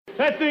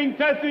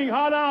Testing,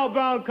 hot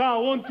outbound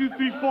count. 1, 2,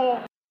 3,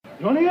 4.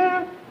 You want to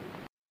hear?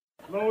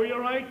 Lower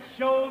your right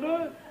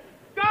shoulder.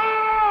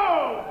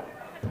 Go!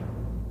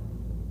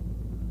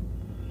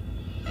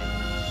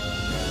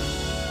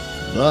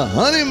 The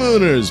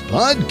Honeymooners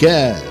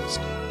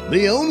Podcast.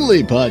 The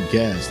only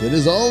podcast that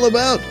is all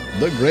about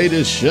the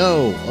greatest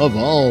show of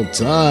all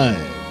time.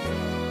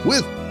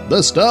 With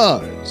the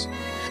stars,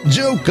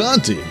 Joe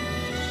Conti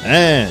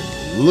and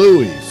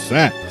Louie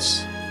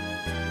Fats.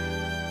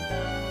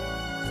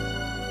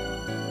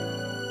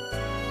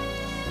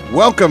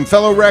 Welcome,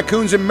 fellow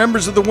raccoons and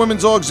members of the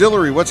Women's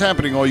Auxiliary. What's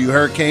happening, all you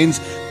Hurricanes,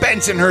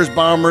 Bensonhurst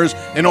Bombers,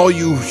 and all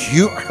you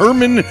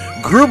Herman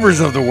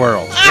Grubers of the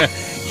world?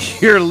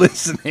 You're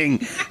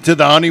listening to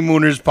the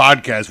Honeymooners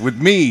Podcast with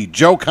me,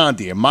 Joe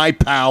Conti, and my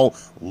pal,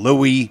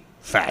 Louie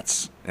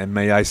Fats. And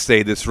may I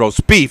say, this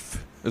roast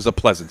beef is a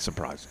pleasant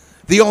surprise.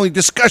 The only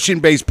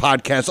discussion-based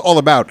podcast all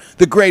about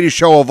the greatest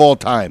show of all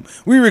time.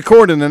 We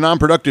record in the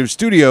non-productive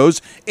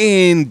studios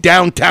in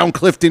downtown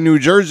Clifton, New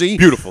Jersey.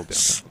 Beautiful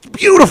downtown.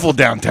 Beautiful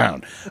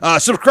downtown.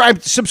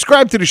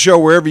 Subscribe to the show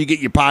wherever you get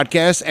your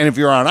podcasts, and if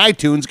you're on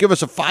iTunes, give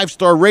us a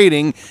 5-star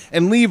rating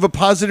and leave a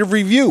positive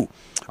review.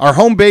 Our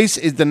home base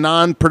is the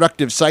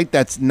non-productive site.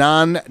 That's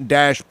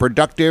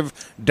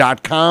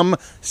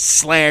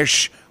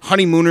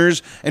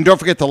non-productive.com/honeymooners. And don't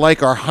forget to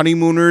like our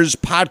Honeymooners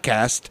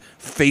Podcast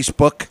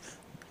Facebook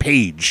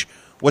page.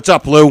 What's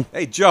up, Lou?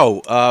 Hey,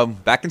 Joe,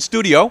 back in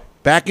studio.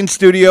 Back in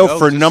studio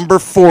for number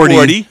 40.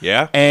 40,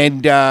 yeah.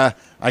 And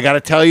I got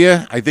to tell you,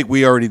 I think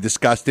we already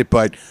discussed it,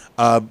 but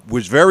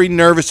was very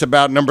nervous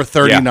about number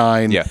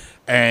 39. Yeah.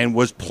 And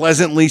was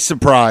pleasantly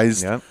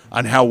surprised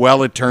on how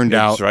well it turned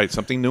out. That's right.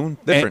 Something new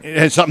and different.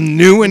 And something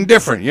new and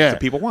different, yeah. That's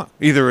what people want.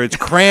 Either it's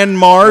Cran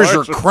Mars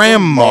or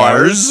Cram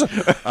Mars.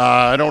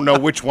 I don't know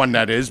which one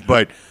that is,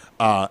 but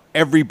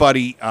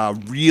everybody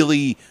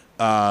really,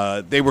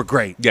 they were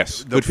great.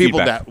 Yes, the people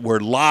feedback. that were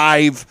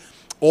live,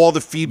 all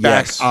the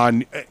feedback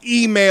on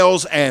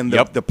emails and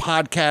the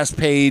podcast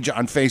page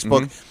on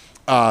Facebook.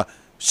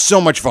 So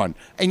much fun.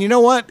 And you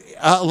know what?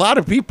 A lot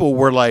of people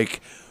were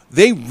like,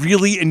 they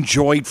really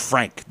enjoyed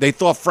Frank. They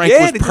thought Frank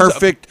was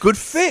perfect. Good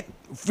fit.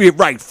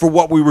 Right, for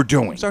what we were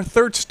doing. It's our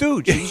third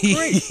stooge. He's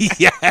great.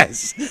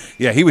 Yes.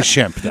 Yeah, he was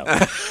Shemp, though.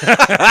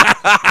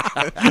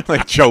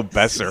 Like Joe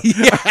Besser.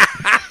 Yeah.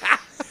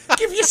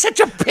 Give you such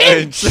a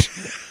pinch.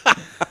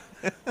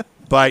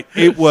 But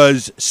it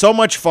was so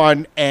much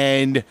fun,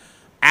 and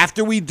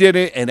after we did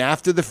it and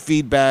after the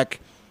feedback,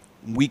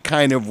 we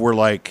kind of were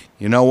like,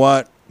 you know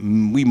what?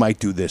 We might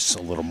do this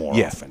a little more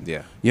often.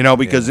 Yeah. You know,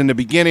 because in the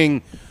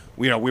beginning,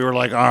 we were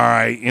like, all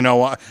right, you know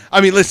what?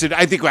 I mean, listen,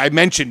 I think I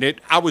mentioned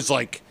it. I was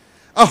like,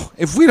 oh,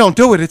 if we don't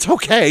do it, it's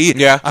okay.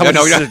 Yeah. I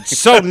was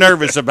so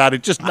nervous about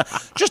it. Just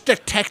the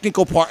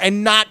technical part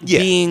and not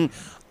being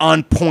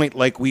on point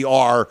like we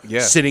are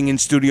sitting in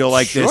studio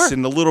like this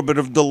and a little bit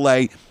of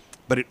delay.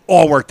 But it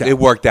all worked out. It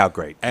worked out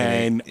great.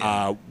 And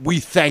we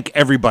thank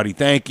everybody.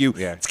 Thank you.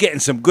 Yeah. It's getting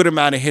some good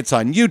amount of hits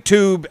on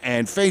YouTube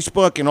and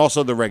Facebook and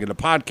also the regular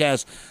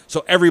podcast.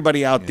 So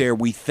everybody out there,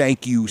 we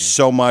thank you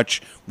so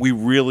much. We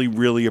really,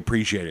 really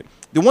appreciate it.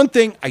 The one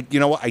thing, I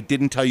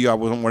didn't tell you I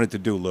wanted to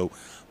do, Lou,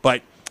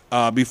 but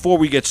before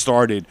we get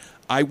started,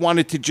 I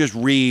wanted to just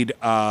read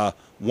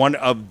one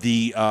of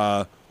the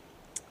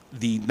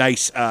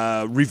nice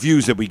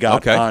reviews that we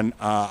got on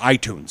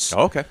iTunes.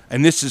 Oh, okay.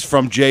 And this is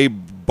from Jay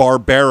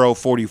Barbero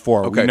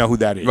 44. Okay. We know who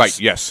that is. Right,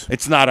 yes.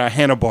 It's not a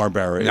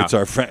Hanna-Barbera. No. It's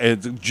our friend.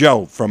 It's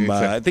Joe from,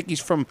 I think he's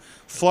from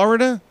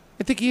Florida.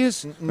 I think he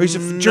is. Or he's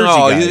a Jersey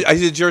guy.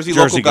 He's a Jersey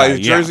local guy.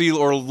 Jersey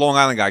or Long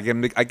Island guy.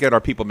 I get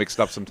our people mixed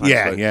up sometimes.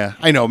 Yeah.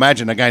 I know.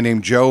 Imagine a guy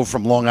named Joe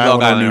from Long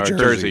Island or New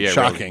Jersey.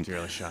 Shocking.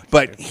 Really shocking.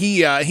 But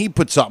he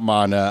put something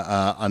on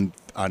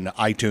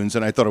iTunes,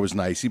 and I thought it was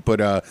nice. He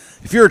put,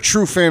 if you're a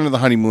true fan of the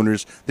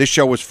Honeymooners, this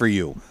show was for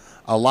you.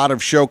 A lot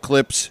of show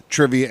clips,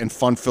 trivia, and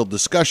fun-filled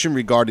discussion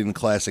regarding the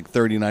classic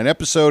 39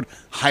 episode.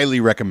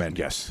 Highly recommend.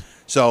 Yes.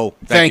 So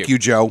thank you,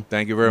 Joe.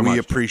 Thank you very much. We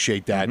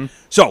appreciate that. Mm-hmm.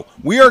 So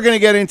we are going to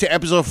get into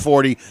episode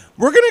 40.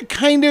 We're going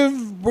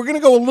to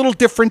go a little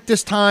different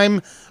this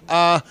time.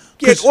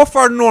 Get off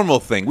our normal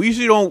thing. We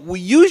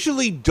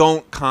usually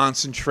don't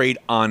concentrate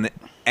on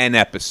an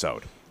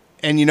episode.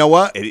 And you know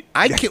what? When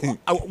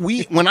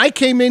I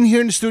came in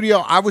here in the studio,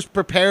 I was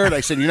prepared. I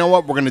said, you know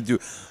what? We're going to do.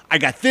 I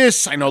got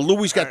this. I know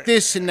Louie's got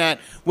this and that.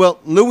 Well,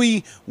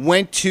 Louie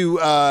went to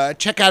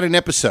check out an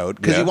episode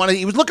because he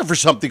was looking for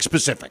something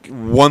specific.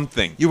 One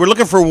thing. You were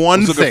looking for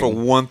one thing. Looking for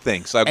one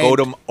thing. So I go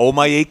to Oh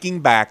My Aching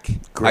Back.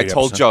 I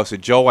told Joe, I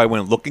said, Joe, I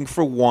went looking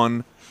for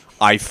one.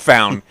 I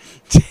found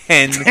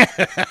 10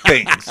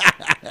 things.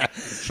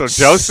 So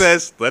Joe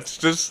says, let's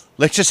just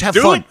have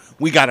fun.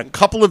 We got a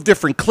couple of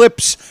different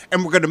clips,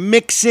 and we're going to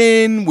mix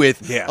in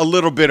with a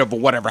little bit of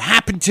whatever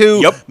happened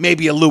to,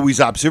 maybe a Louie's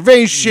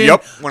observation,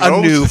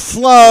 a new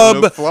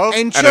flub,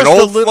 and just an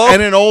old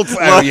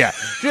flub. Yeah,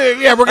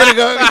 we're going to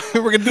go.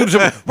 We're going to do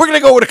some. We're going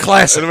to go with a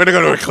classic. We're going to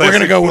go to a classic. We're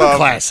going to go with a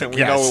classic. And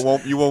we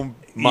know you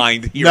won't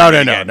mind hearing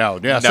it again. No.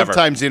 Yeah,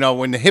 sometimes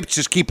when the hits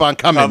just keep on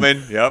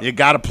coming, you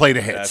got to play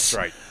the hits. That's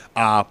right.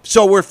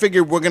 So we're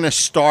going to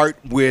start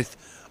with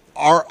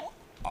our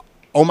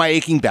Oh My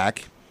Aching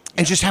Back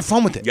and just have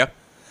fun with it. Yep.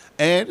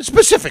 And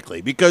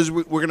specifically, because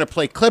we're going to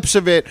play clips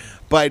of it,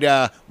 but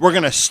we're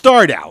going to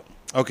start out.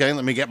 Okay,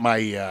 let me get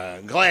my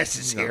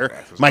glasses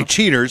here, my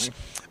cheaters.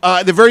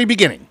 The very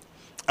beginning.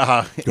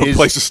 Good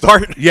place to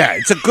start? Yeah,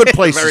 it's a good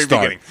place to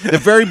start. Beginning. The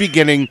very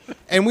beginning,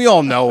 and we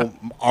all know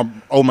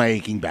Oh My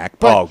Aching Back.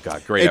 But oh,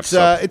 God, great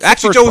episode.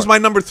 Actually, Joe was my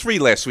number 3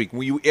 last week.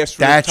 When you asked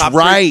for That's the top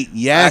right. 3,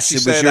 Yes,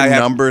 it was your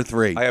number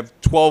 3. I have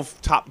 12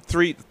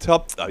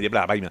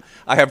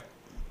 I have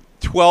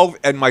 12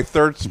 in my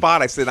third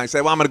spot. I said,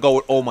 well, I'm going to go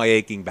with Oh My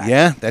Aching Back.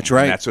 Yeah, that's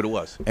right. And that's what it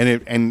was.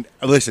 And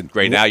listen.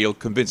 Great. Now you'll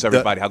convince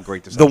everybody how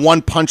great this is. The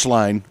one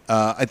punchline,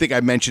 I think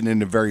I mentioned in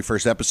the very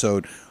first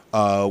episode,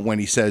 when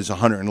he says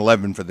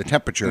 111 for the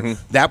temperature,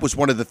 that was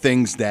one of the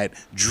things that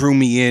drew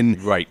me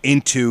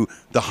into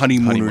the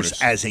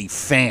Honeymooners as a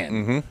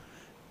fan.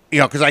 You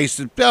know, because I used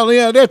to,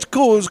 that's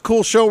cool. It was a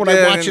cool show when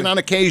I watch it on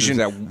occasion.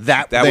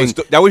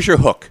 That was your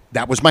hook.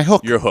 That was my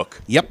hook. Your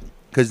hook. Yep.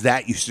 Because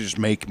that used to just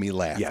make me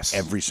laugh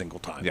every single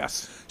time.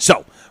 Yes.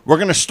 So we're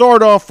going to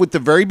start off with the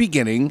very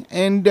beginning,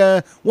 and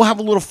we'll have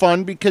a little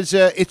fun because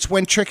it's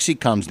when Trixie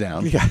comes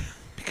down. Yeah.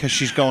 Because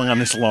she's going on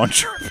this lawn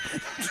trip.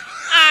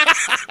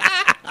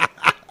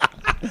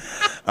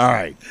 All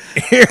right.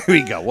 Here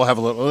we go. We'll have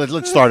a little.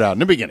 Let's start out in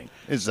the beginning.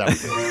 This is how we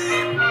do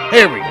it.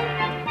 Here we go.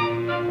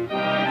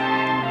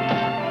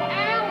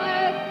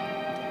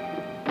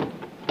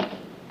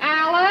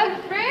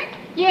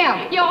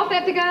 Yeah. You all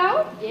set to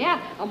go? Yeah.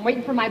 I'm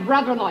waiting for my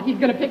brother-in-law. He's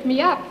going to pick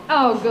me up.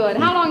 Oh, good.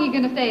 How long are you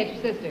going to stay at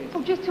your sister's?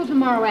 Oh, just till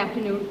tomorrow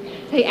afternoon.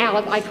 Say,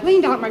 Alice, I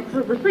cleaned out my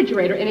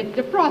refrigerator, and it's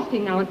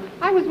defrosting now, and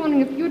I was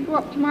wondering if you'd go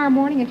up tomorrow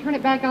morning and turn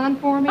it back on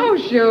for me. Oh,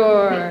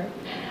 sure.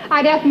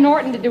 I'd ask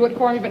Norton to do it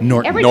for me, but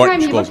every time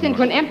he looks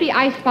into an empty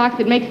icebox,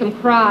 it makes him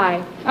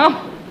cry.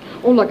 Oh,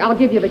 look, I'll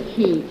give you the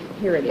key.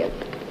 Here it is.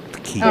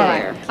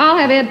 There. I'll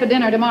have Ed for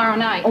dinner tomorrow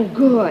night. Oh,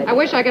 good. I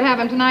wish I could have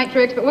him tonight,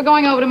 Trix, but we're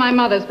going over to my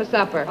mother's for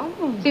supper.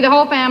 Oh. See, the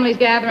whole family's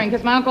gathering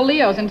because my Uncle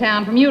Leo's in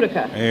town from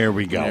Utica. There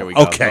we go.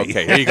 Okay,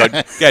 here you go.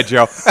 Yeah,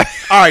 Joe.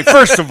 All right,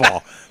 first of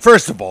all,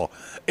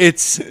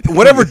 it's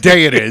whatever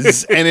day it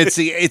is, and it's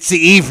the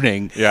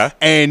evening. Yeah.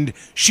 And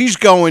she's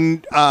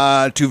going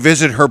to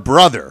visit her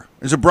brother.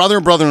 Is it brother or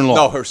brother-in-law?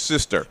 No, her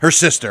sister. Her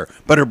sister.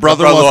 But her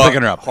brother-in-law's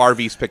picking her up.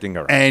 Harvey's picking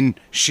her up. And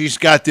she's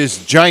got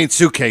this giant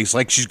suitcase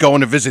like she's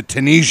going to visit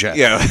Tunisia.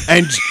 Yeah.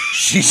 And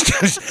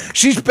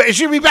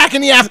she'll be back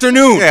in the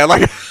afternoon. Yeah,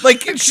 like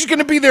she's going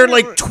to be there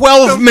like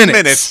 12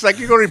 minutes. Like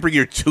you're going to bring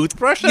your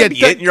toothbrush and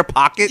it in your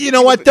pocket. You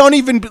know what? Don't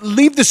even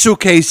leave the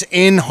suitcase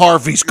in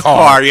Harvey's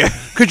car. Yeah.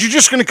 Because you're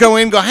just going to go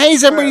in and go, hey,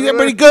 is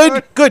everybody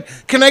good? Good.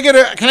 Can I get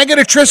a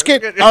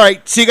Triscuit? All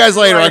right. See you guys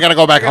later. I got to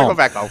go back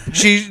home.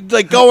 She's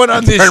like going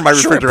on this my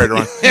refrigerator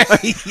on.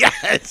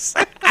 Yes.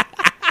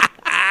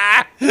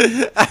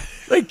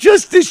 Like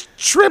just this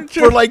trip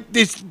for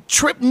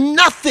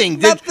nothing.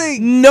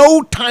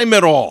 No time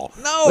at all.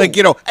 No. Like,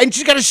 and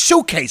she's got a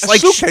suitcase.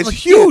 Suitcase is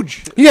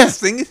huge. Yeah. This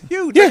thing is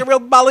huge. Yeah. Like a real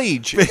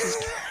balige.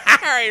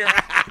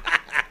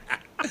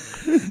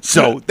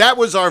 So that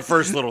was our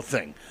first little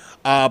thing.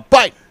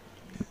 But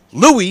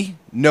Louie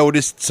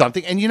noticed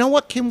something. And you know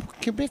what? Can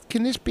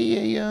this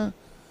be a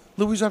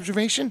Louie's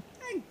observation?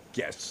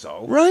 Guess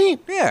so. Right?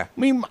 Yeah.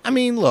 I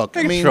mean, look.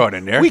 Throw it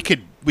in there. We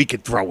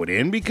could throw it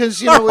in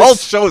because our whole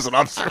show's an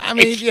observation. I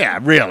mean, yeah,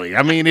 really.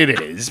 I mean, it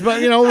is.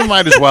 But we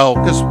might as well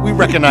because we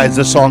recognize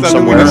the song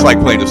somewhere. It's like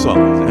playing the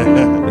song.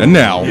 And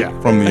now,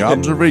 from the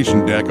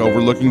observation deck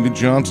overlooking the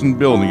Johnson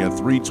Building at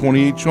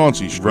 328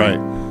 Chauncey Street,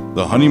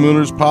 the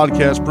Honeymooners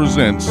podcast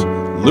presents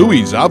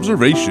Louie's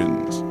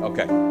Observations.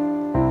 Okay.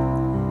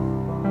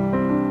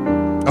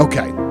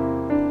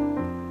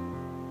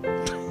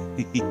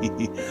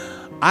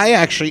 I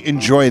actually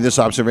enjoy this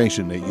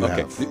observation that you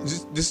have.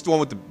 This is the one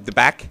with the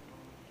back?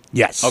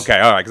 Yes. Okay,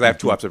 all right, because I have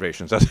 2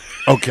 observations.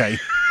 Okay.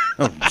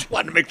 I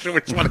wanted to make sure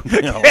which one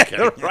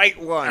the right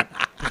one.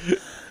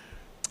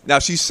 Now,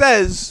 she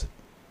says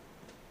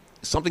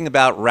something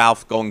about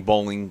Ralph going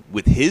bowling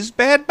with his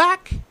bad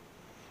back?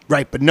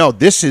 Right, but no,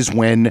 this is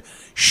when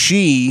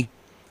she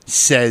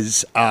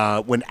says,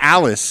 when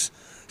Alice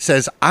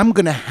says, I'm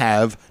going to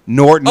have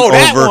Norton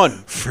over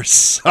for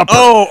supper.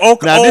 Oh,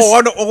 okay. Now,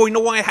 you know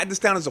why I had this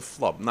down as a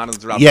flub, not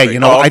as a Ralph. Yeah,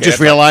 I just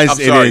realized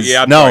it is.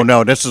 Yeah,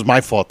 no, this is my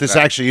fault. This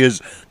actually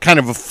is kind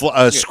of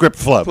a script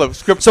flub.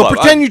 So flub.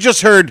 Pretend you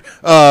just heard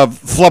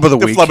flub of the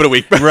week. Flub of the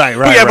week. Right.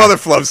 We have other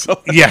flubs.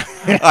 So. Yeah.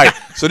 All right,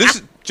 so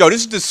this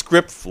is the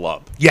script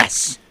flub.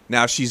 Yes.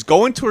 Now, she's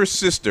going to her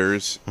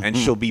sister's, and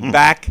she'll be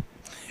back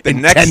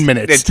in 10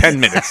 minutes. In 10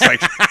 minutes.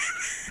 Like,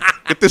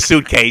 get the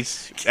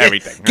suitcase,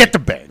 everything. Get the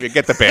bag.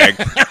 Get the bag.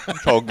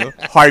 Told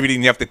Harvey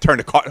didn't have to turn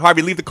the car.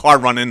 Harvey, leave the car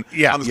running.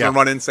 Yeah, I'm just going to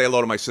run in, say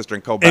hello to my sister,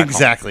 and go back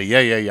Exactly.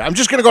 Home. Yeah. I'm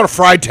just going to go to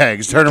Fried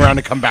Tags, turn around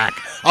and come back.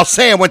 I'll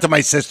say I went to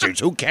my sister's.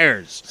 Who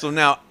cares? So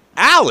now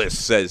Alice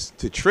says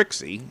to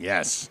Trixie,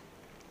 yes,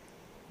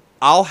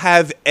 I'll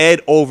have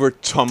Ed over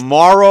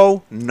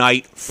tomorrow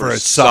night for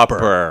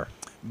supper.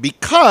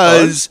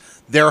 Because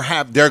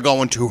they're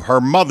going to her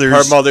mother's.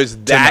 Her mother's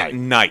that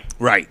tonight. night.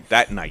 Right.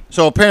 That night.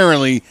 So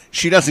apparently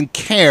she doesn't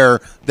care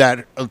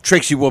that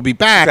Trixie will be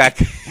back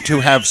to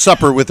have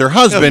supper with her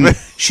husband.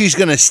 She's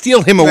going to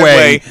steal him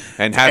away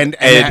and have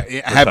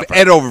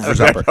Ed over for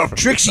supper.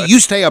 Trixie, you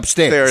stay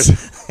upstairs.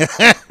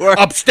 Or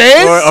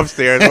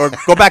upstairs? Or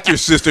go back to your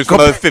sister's for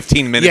another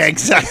 15 minutes. Yeah,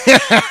 exactly.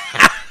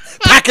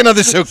 Pack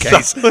another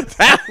suitcase. So,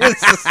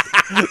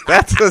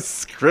 that's a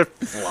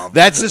script flub.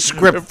 That's a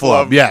script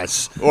flub,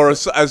 yes. Or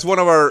as one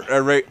of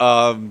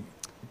our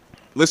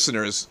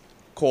listeners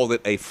called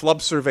it, a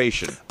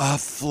flubservation. A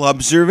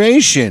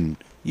flubservation.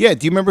 Yeah,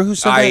 do you remember who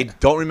said that? I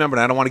don't remember,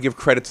 and I don't want to give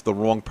credit to the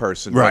wrong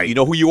person. Right. You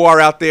know who you are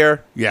out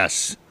there?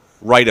 Yes.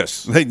 Write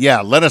us.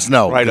 Yeah, let us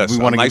know. Write us. We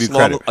want to give you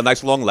credit. A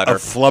nice long letter. A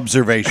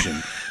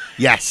flubservation.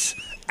 Yes,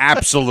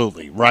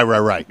 absolutely.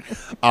 Right.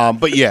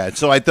 But yeah,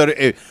 so I thought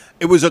it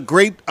was a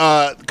great,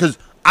 because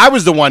I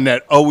was the one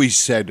that always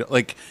said,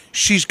 like,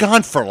 she's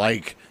gone for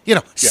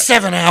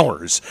 7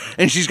 hours,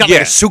 and she's got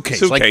like a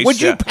suitcase. Like,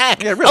 what'd you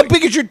pack? Yeah, really. How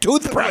big is your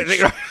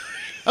toothbrush?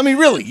 I mean,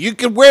 really, you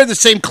could wear the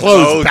same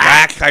clothes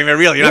back. I mean,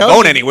 really, you're not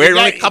going anywhere. You're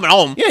only coming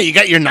home. Yeah, you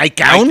got your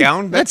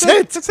nightgown. That's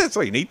it. That's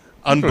all you need.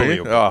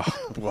 Unbelievable.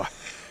 Oh, boy.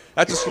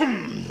 That's just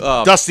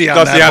Dusty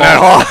on that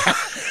hall.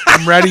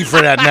 I'm ready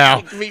for that now.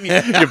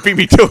 You beat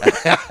me to it.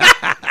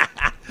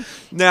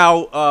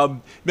 Now,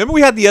 remember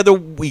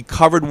we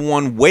covered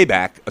one way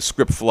back, a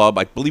script flub.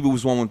 I believe it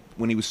was one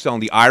when he was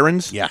selling the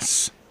irons.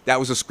 Yes. That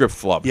was a script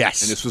flub.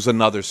 Yes. And this was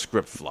another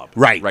script flub.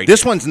 Right.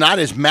 This one's not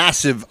as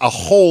massive a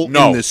hole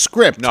in the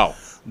script. No.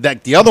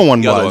 That the other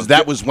one was.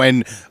 That was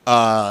when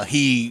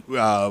he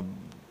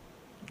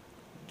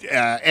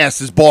asked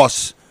his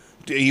boss.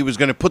 He was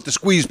going to put the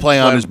squeeze play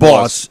on his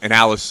boss. And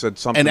Alice said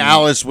something. And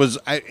Alice was,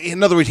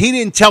 in other words, he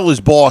didn't tell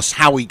his boss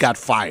how he got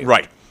fired.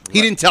 Right.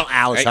 He didn't tell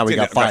Alice how he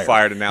got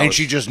fired. And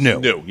she just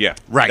knew. Yeah.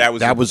 Right.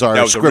 That was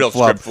our script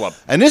flub.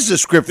 And this is a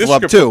script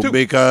flub, too,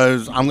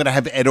 because I'm going to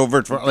have Ed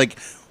over for,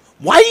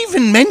 why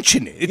even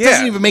mention it? It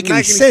doesn't even make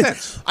any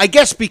sense. I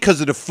guess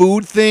because of the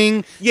food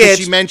thing. Yeah.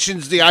 She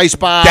mentions the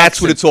icebox.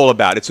 That's what it's all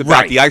about. It's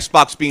about the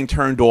icebox being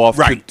turned off.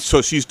 Right.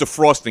 So she's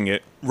defrosting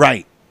it.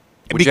 Right.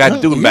 Which you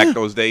had to do back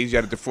those days. You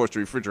had to defrost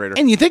the refrigerator.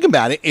 And you think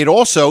about it, it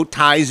also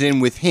ties in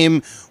with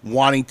him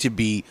wanting to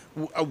be,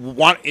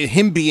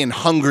 him being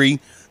hungry.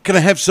 Can I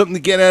have something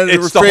to get out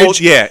of the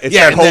fridge? It's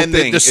that whole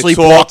thing. The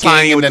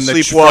sleepwalking and then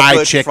the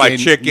fried chicken.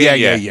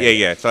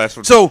 Yeah.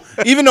 So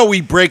even though we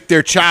break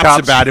their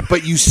chops about it,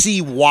 but you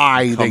see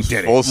why they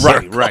did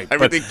it. Right.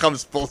 Everything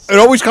comes full circle. It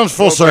always comes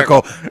full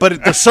circle,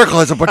 but the circle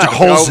has a bunch of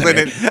holes in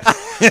it.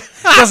 It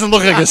doesn't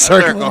look like a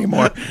circle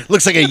anymore. It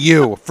looks like a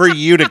U for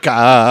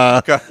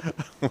Utica.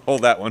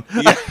 Hold that one.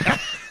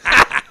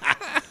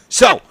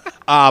 So,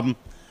 and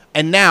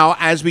now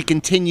as we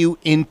continue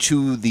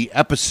into the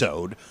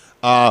episode,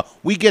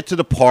 we get to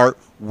the part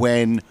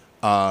when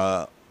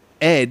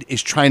Ed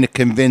is trying to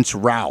convince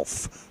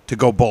Ralph to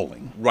go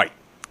bowling. Right.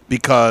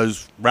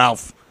 Because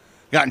Ralph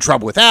got in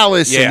trouble with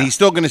Alice, and he's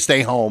still going to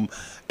stay home.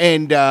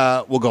 And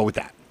we'll go with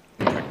that.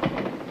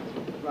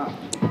 Ralph,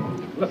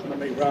 listen to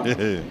me,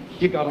 Ralph.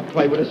 You got to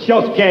play with us.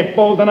 Schultz can't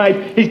bowl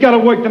tonight. He's got to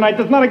work tonight.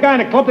 There's not a guy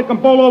in the club that can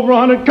bowl over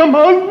 100. Come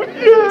on.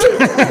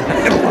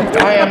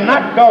 I am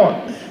not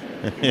going.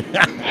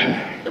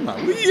 Come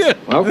on.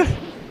 Well,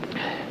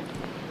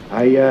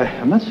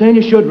 I'm not saying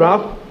you should,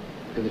 Ralph,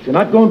 because if you're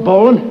not going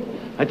bowling,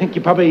 I think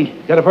you probably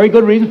got a very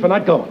good reason for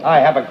not going. I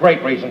have a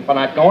great reason for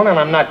not going, and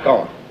I'm not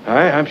going. All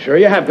right, I'm sure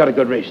you have got a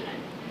good reason.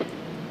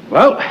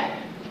 Well,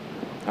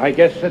 I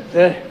guess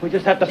that we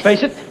just have to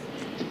face it.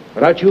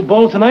 Without you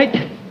bowling tonight,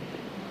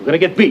 we're going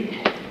to get beat.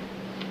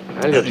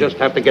 Well, you'll just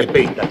have to get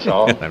beat, that's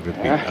all.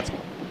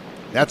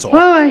 That's all.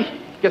 Well, I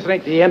guess it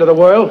ain't the end of the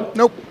world.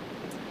 Nope.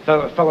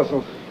 Fellas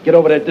will get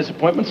over their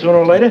disappointment sooner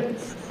or later.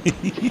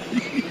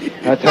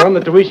 I tell them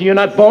that the reason you're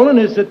not bowling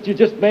is that you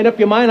just made up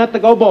your mind not to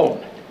go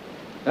bowling.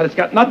 That it's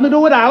got nothing to do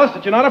with Alice,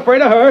 that you're not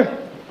afraid of her.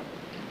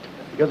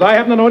 Because I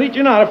happen to know that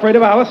you're not afraid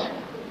of Alice.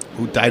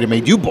 Who died and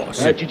made you boss?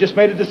 That you just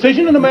made a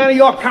decision, and a man of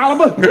your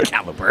caliber.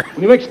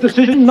 When he makes a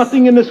decision,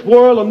 nothing in this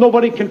world or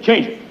nobody can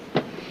change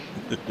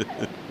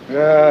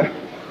it.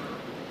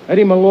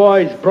 Eddie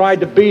Malloy's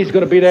bride-to-be is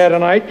going to be there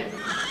tonight.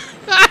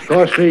 Of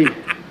course, the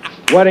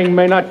wedding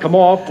may not come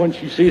off when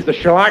she sees the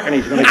shellacking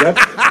he's going to get.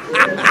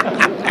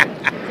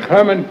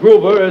 Herman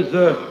Gruber has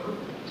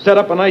set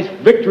up a nice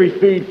victory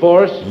feed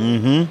for us.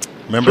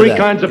 Mm-hmm. Remember Three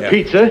kinds of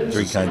pizza.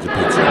 3 kinds of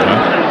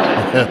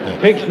pizza.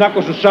 Pig's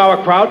knuckles of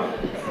sauerkraut.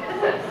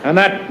 And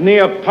that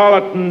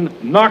Neapolitan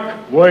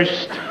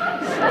knockwurst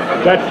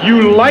that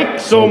you like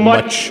so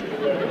much.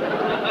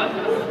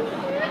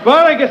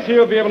 Well, I guess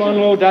he'll be able to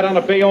unload that on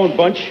a Bayonne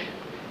bunch.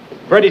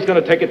 Freddie's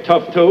going to take it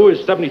tough, too.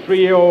 His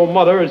 73-year-old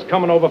mother is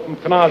coming over from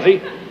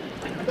Canarsie.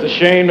 It's a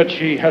shame that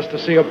she has to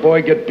see her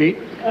boy get beat.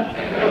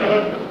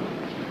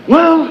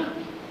 Well,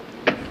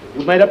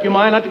 you made up your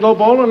mind not to go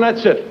bowling, and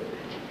that's it.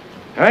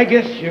 I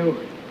guess you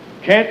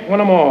can't win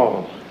them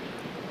all.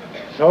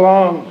 So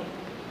long,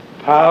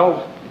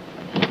 pal.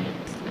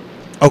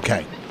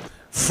 Okay.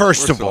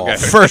 First of all,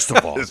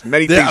 there's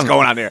many things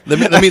going on there.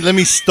 Let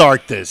me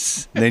start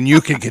this. Then you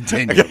can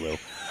continue, Lou.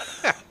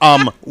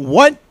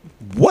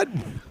 What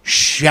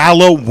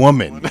shallow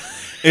woman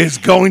is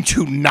going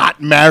to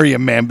not marry a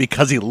man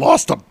because he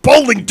lost a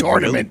bowling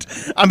tournament?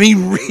 I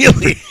mean,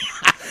 really?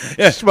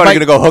 She's probably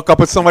going to go hook up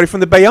with somebody from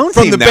the Bayonne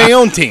team. From the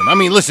Bayonne team. I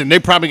mean, listen, they're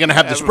probably going to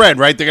have the spread,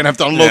 right? They're going to have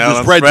to unload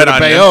the spread to the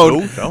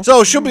Bayonne.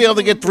 So she'll be able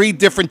to get 3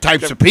 different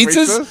types of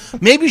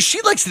pizzas. Maybe she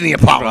likes the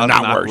Neapolitan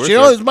not worse,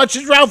 as much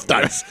as Ralph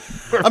does.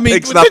 I mean,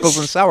 pig's knuckles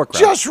and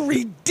sauerkraut. Just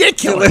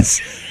ridiculous.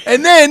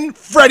 And then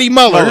Freddie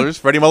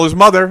Muller's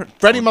mother.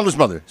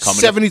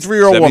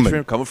 73-year-old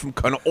woman. Coming from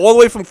all the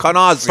way from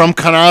Canazzi. From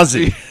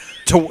Canazzi.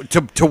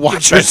 To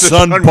watch her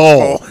son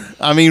bowl.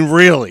 I mean,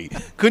 really.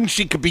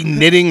 She could be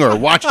knitting or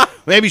watch.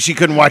 Maybe she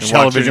couldn't watch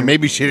television.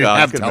 Maybe she didn't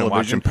have television.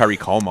 Watching Perry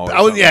Como.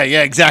 Oh, yeah,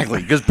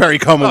 exactly. Because Perry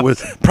Como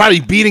was probably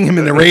beating him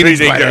in the ratings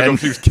by then.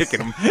 She was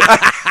kicking him.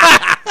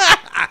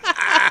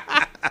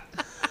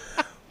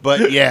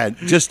 But yeah,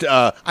 that's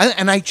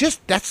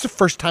the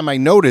first time I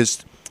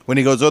noticed when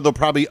he goes, they'll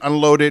probably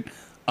unload it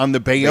on the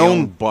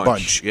Bayonne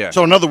bunch. Yeah.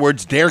 So in other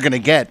words, they're going to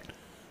get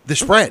the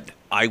spread.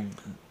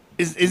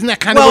 Isn't that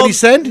kind of what he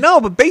said?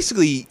 No, but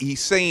basically he's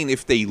saying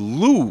if they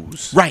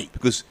lose, right?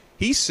 Because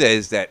he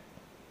says that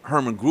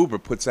Herman Gruber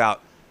puts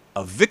out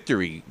a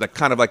victory,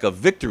 kind of like a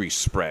victory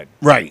spread,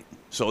 right?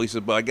 So he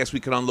said, "Well, I guess we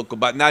can unlook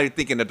about." Now you're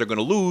thinking that they're going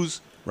to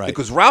lose, right?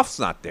 Because Ralph's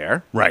not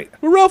there, right?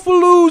 Ralph will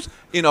lose,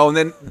 and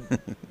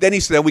then he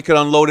said we could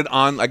unload it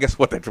on. I guess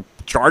what they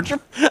charge him.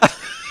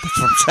 That's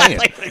what I'm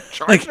saying.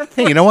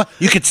 Hey, you know what?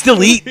 You could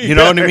still eat. You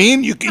know what I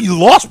mean? You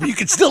lost, but you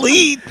could still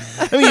eat.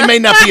 I mean, it may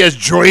not be as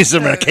joyous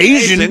of an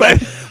occasion, but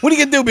what are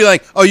you gonna do? Be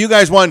like, oh, you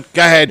guys won.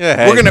 Go ahead.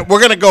 Yeah,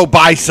 we're gonna go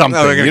buy something.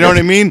 You know what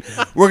I mean?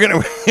 We're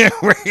gonna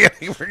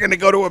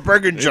go to a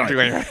burger joint.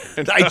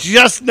 I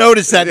just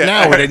noticed that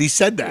now that he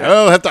said that.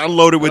 I'll have to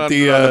unload it with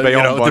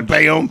the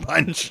Bayonne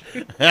punch.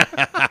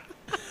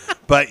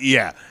 But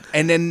yeah,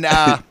 and then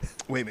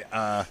wait a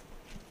minute.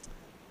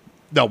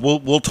 No,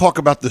 we'll talk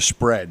about the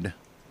spread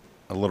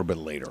a little bit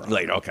later.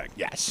 Later, okay.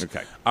 Yes.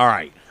 Okay. All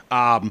right.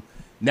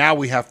 Now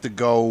we have to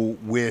go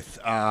with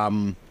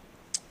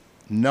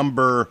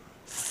number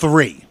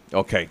 3.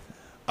 Okay.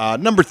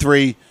 Number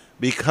 3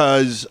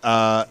 because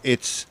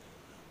it's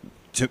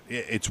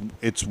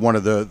one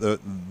of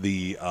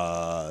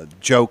the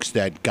jokes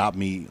that got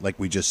me, like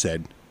we just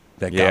said,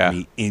 got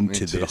me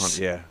into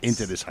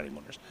this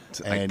Honeymooners.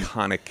 It's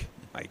iconic.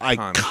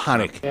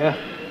 Yeah.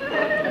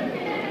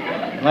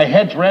 My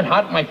head's red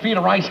hot, my feet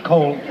are ice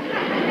cold.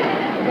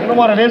 You know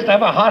what it is to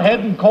have a hot head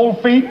and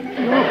cold feet?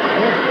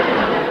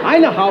 I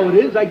know how it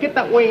is. I get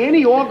that way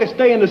any August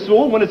day in the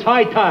sewer when it's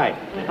high tide.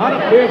 Out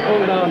up here,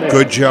 going down there.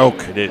 Good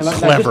joke. It is.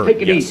 Clever. Just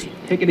take it easy.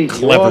 Take it easy.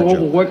 Clever You're all joke.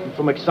 overworked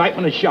from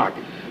excitement and shock.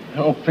 I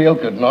don't feel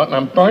good, Norton.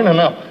 I'm burning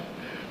up.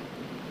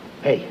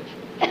 Hey,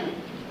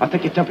 I'll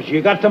take your temperature.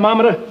 You got a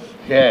thermometer?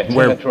 Yeah, it's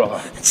in the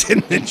drawer. It's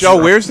in the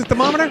Joe, where's the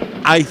thermometer?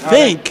 I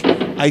think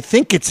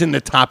it's in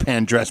the top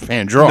hand dress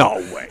pan drawer. No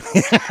way.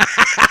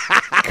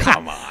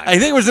 Come on. I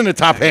think it was in the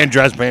top hand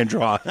dress pan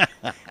drawer.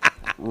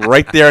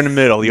 Right there in the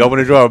middle. You open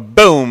the drawer,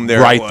 boom,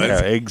 there right it was.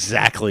 there,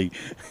 exactly.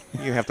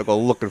 You have to go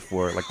looking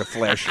for it, like the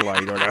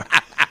flashlight or the...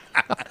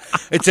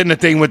 It's in the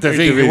thing with the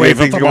thing away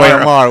from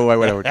tomorrow.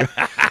 Whatever.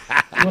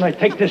 When I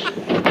take this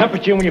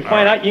temperature, when you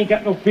find out you ain't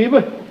got no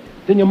fever,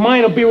 then your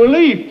mind will be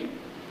relieved.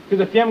 Because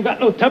if you haven't got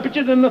no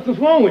temperature, then nothing's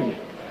wrong with you.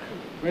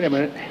 Wait a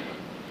minute.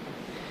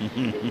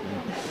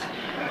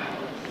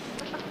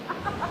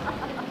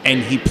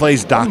 And he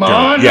plays doctor.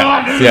 on, for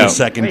yeah. the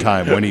second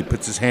time when he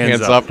puts his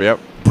hands up. Yep.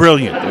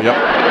 Brilliant. Yep.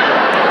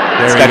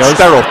 There It's he that goes.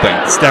 sterile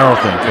thing. Sterile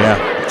thing. Yeah.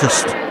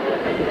 Just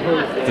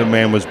the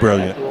man was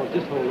brilliant.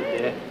 Just hold it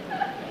there.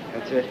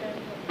 That's it.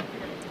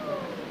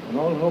 And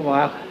all a little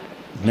while.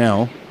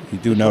 Now you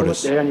do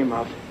notice Hold it there in your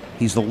mouth.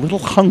 he's a little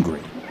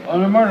hungry.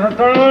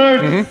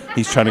 Mm-hmm.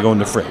 He's trying to go in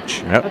the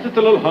fridge. Yep. I'm just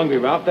a little hungry,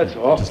 Ralph, that's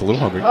all. Just a little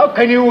hungry. How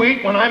can you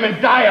eat when I'm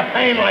in dire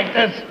pain like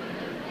this?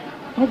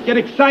 Don't get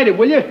excited,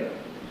 will you?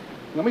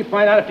 Let me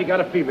find out if you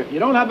got a fever. If you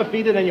don't have a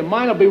fever, then your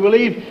mind will be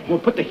relieved. We'll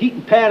put the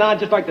heating pad on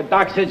just like the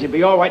doc says. You'll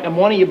be all right in the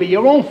morning. You'll be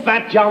your own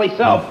fat, jolly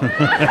self. You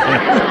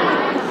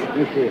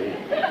see.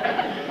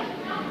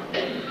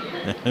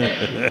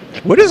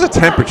 Where does the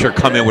temperature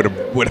come in with a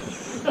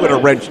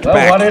wrenched Well,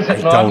 back? what is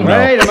it, don't Norton? know.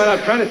 Wait a minute,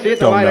 I'm trying to see it in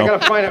the Don't light. know. I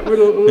gotta find that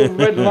little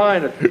red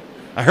line.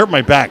 I hurt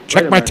my back.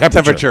 Check Wait a my minute.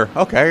 temperature.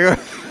 Okay.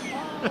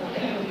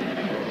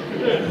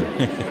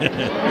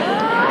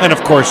 And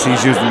of course,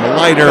 he's using the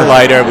lighter. The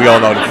lighter. We all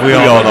know. We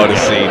all know the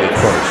yeah, scene. of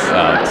course.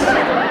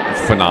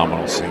 It's a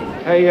phenomenal scene.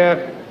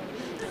 Hey,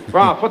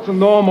 Ralph, what's the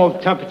normal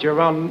temperature?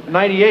 Around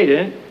 98,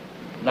 eh?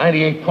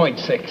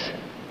 98.6.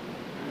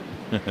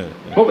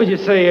 What would you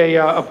say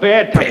a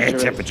bad temperature Bad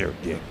is? temperature.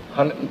 Yeah.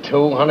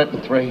 102,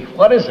 103.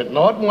 What is it,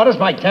 Norton? What is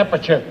my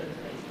temperature?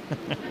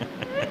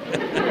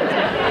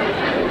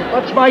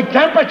 What's my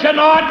temperature,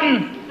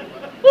 Norton?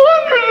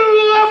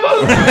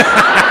 111.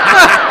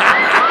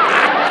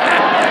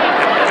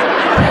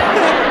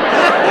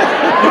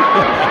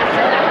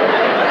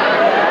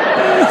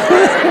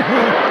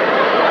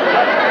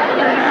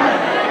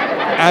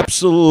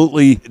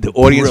 absolutely the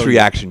audience brilliant.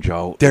 reaction,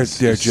 Joe. They're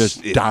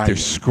just dying. They're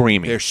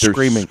screaming. They're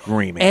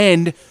screaming.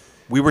 And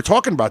we were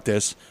talking about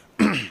this.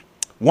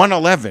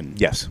 111.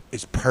 Yes,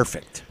 is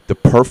perfect. The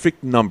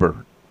perfect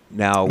number.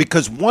 Now,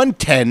 because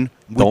 110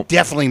 would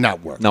definitely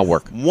not work.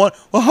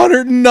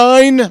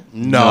 109?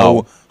 No.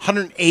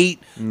 108?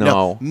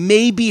 No.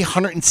 Maybe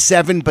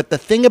 107, but the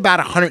thing about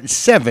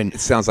 107... It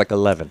sounds like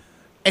 11.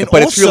 And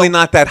but also, it's really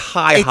not that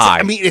high.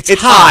 I mean, it's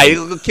high.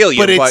 It'll kill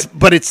you.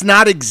 But it's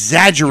not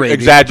exaggerated.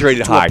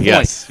 Exaggerated high,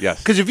 yes.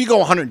 Because if you go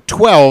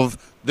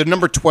 112, the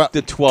number 12,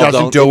 the 12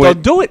 doesn't do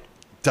it.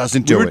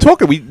 Doesn't do it. We were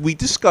talking, we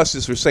discussed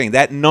this. We're saying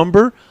that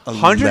number,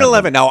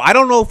 111. Now, I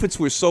don't know if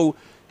we're so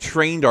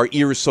trained, our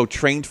ear is so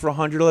trained for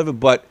 111,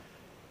 but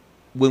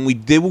when we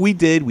did what we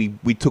did,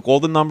 we took all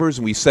the numbers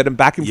and we set them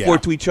back and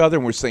forth to each other,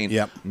 and we're saying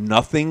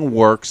nothing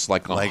works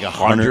like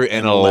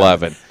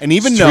 111. And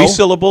even though 3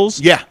 syllables,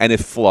 and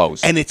it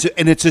flows. And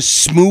it's a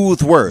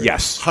smooth word.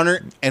 Yes.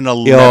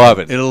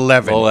 111.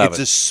 11. It's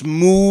a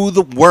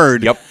smooth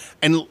word. Yep.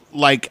 And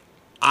like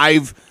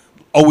I've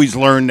always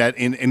learned that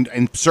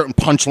in certain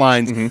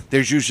punchlines,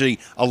 there's usually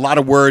a lot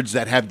of words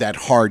that have that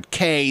hard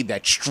K,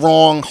 that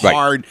strong,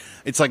 hard.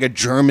 It's like a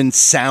German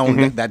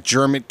sound, that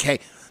German K.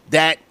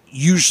 That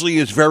usually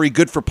is very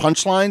good for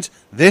punchlines.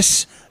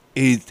 It's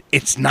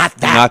not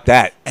that. Not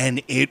that.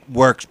 And it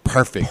works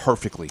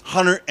perfectly.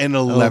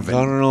 111.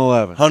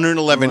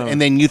 111.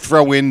 And then you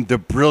throw in the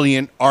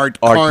brilliant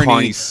Art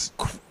Carney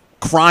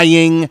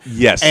crying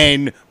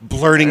and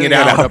blurting it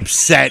out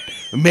upset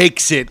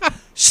makes it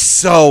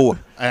so,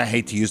 I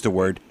hate to use the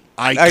word,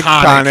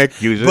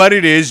 iconic. Use it. But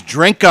it is.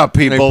 Drink up,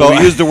 people. We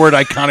used the word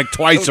iconic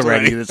twice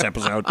already this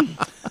episode.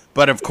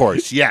 But of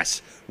course,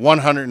 yes,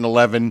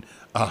 111.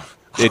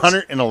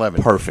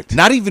 111. Perfect.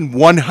 Not even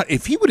 100.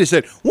 If he would have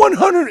said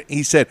 100,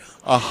 he said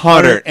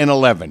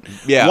 111.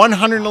 Yeah.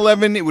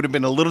 111, it would have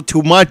been a little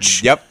too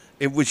much. Yep.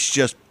 It was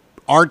just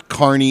Art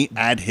Carney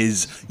at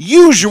his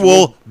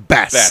usual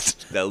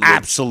best.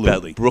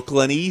 Absolutely. That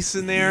Brooklyn East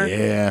in there.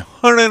 Yeah.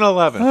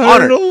 111.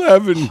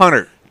 111.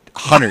 100.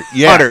 100.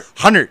 Yeah.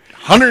 100.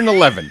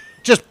 111.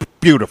 Just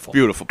beautiful.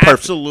 Beautiful. Perfect.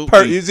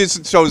 Absolutely.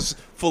 It shows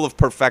full of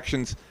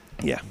perfections.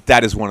 Yeah.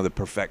 That is one of the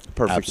perfect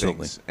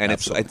Absolutely. things. And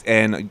it's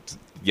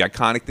the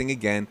iconic thing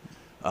again.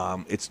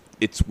 It's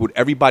what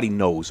everybody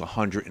knows.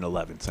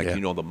 111. It's like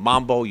you know the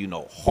Mambo, you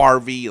know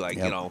Harvey, like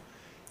you know.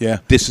 Yeah,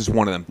 this is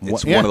one of them.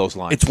 It's one of those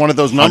lines. It's one of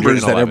those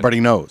numbers that everybody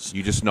knows.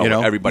 You just know,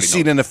 everybody knows. You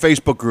see it in the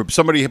Facebook group.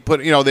 Somebody had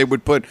put, they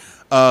would put,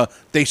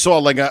 they saw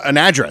like an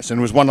address and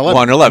it was 111.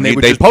 111. They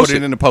would just put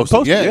it in the post.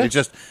 Yeah, it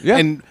just,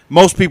 and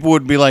most people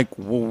would be like,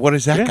 well, what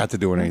does that got to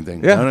do with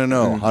anything? Yeah. I don't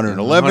know.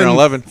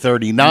 111,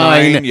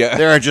 39.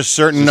 There are just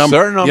certain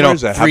numbers.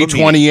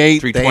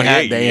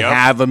 328. They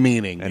have a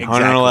meaning. And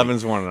 111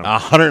 is one of them.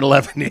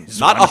 111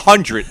 is not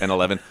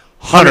 111.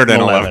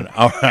 111.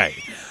 All right.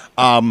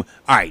 All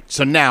right,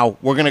 so now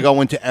we're going to go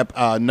into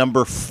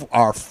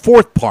our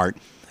fourth part,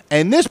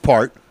 and this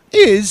part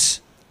is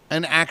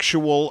an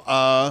actual.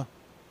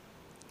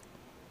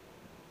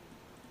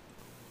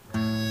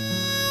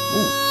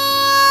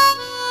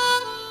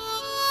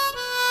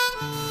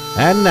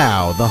 And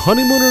now the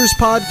Honeymooners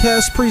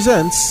podcast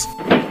presents.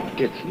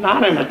 It's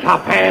not in the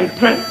top hand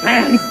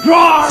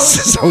drawer.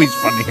 This is always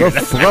funny. The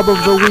Flub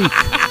of the Week.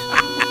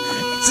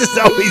 This is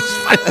always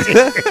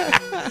funny.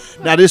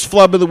 Now, this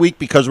Flub of the Week,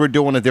 because we're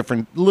doing a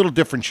little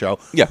different show.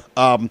 Yeah.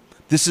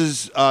 This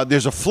is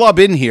there's a flub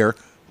in here,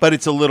 but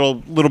it's a little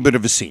bit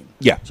of a scene.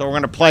 Yeah. So we're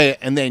gonna play it,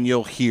 and then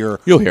you'll hear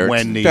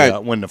when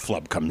the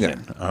flub comes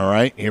in. All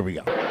right, here we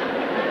go.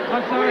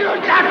 I'm sorry. You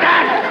got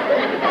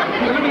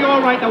that! You're gonna be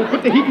all right now. We'll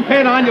put the heating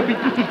pad on. You'll be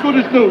just as good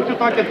as new, just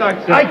like the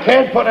doc said. I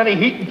can't put any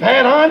heating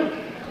pad on.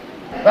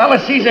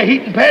 Alice sees a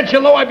heating pad,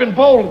 she'll know I've been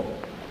bowling.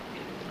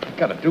 I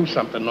gotta do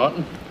something,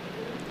 Norton.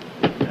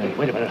 Hey,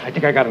 wait a minute. I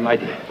think I got an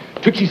idea.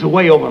 Trixie's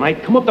away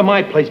overnight. Come up to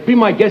my place. Be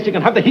my guest. You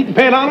can have the heating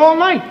pad on all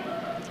night.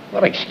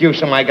 What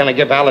excuse am I going to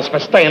give Alice for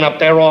staying up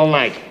there all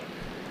night?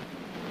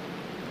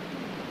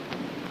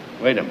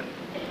 Wait a minute.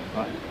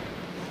 What?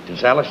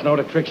 Does Alice know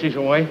that Trixie's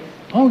away?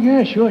 Oh,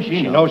 yeah, sure.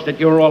 She knows that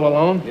you're all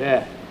alone?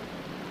 Yeah.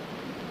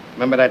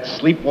 Remember that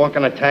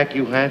sleepwalking attack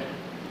you had?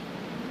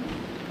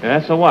 Yeah,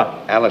 so what?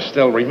 Alice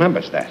still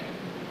remembers that.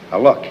 Now,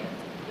 look.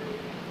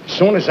 As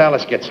soon as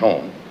Alice gets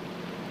home,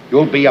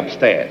 you'll be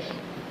upstairs.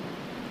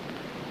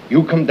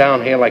 You come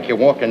down here like you're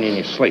walking in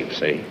your sleep,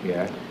 see?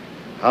 Yeah.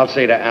 I'll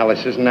say to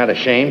Alice, isn't that a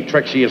shame?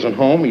 Trixie isn't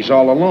home. He's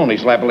all alone.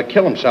 He's liable to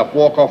kill himself,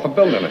 walk off a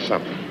building or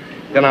something.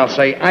 Then I'll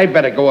say, I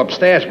better go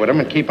upstairs with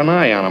him and keep an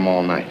eye on him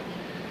all night.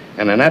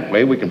 And in that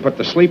way, we can put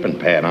the sleeping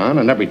pad on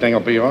and everything will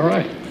be all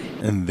right.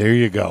 And there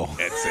you go.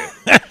 That's it.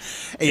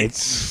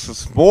 It's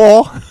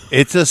small.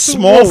 It's a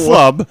small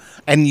flub,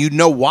 and you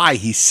know why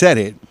he said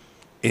it.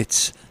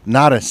 It's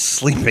not a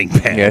sleeping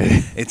pad.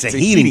 Yeah. It's a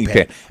heating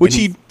pad. Which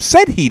he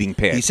said heating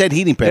pad. He said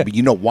heating pad, but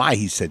you know why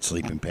he said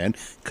sleeping pad?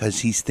 Because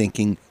he's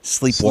thinking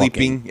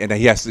sleepwalking. Sleeping, and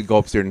he has to go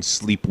upstairs and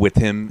sleep with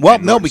him. Well,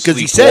 no, because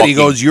he said, he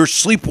goes, you're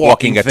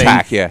sleepwalking thing.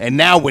 Attack, yeah. And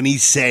now when he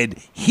said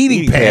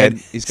heating pad,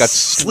 he's got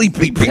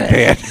sleeping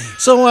pad.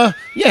 So,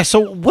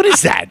 so what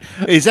is that?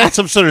 Is that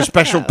some sort of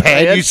special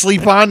pad you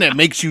sleep on that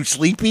makes you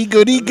sleepy,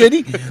 goody?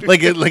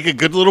 Like a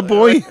good little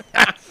boy?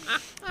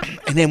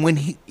 And then when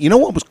you know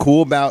what was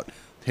cool about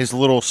his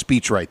little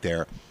speech right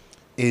there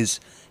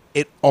is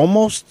it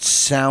almost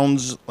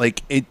sounds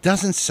like, it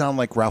doesn't sound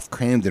like Ralph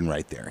Cramden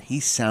right there. He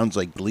sounds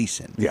like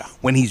Gleason. Yeah.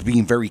 When he's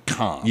being very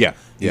calm. Yeah.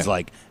 He's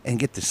like, and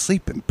get the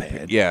sleeping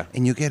pad. Yeah.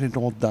 And you get it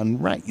all done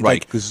right.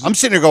 Right. Like, I'm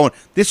sitting there going,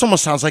 this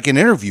almost sounds like an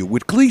interview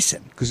with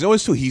Gleason. Because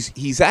notice too,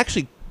 he's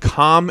actually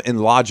calm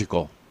and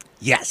logical.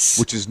 Yes.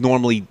 Which is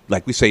normally,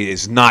 like we say,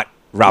 is not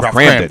Ralph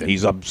Cramden.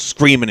 He's up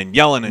screaming and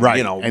yelling, and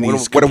you know, and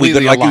what are we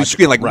going to, like you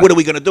scream, like, right. what are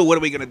we going to do? What are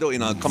we going to do? You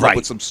know, come up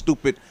with some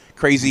stupid,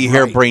 crazy,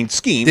 harebrained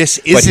scheme. This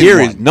but isn't here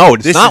one. is no,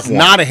 it's this not is one.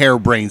 not a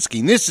harebrained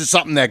scheme. This is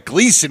something that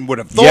Gleason would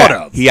have thought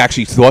of. He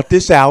actually thought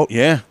this out.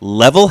 Yeah,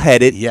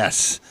 level-headed.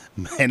 Yes,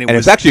 and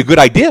it's actually a good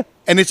idea.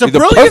 And it's a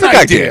perfect brilliant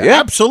idea.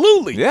 Yeah.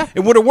 Absolutely. Yeah. It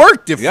would have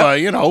worked if Yeah.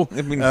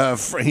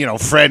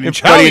 Fred and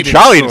Charlie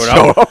didn't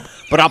show up.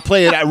 But I'll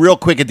play it real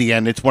quick at the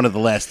end. It's one of the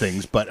last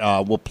things, but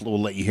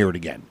we'll let you hear it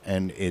again.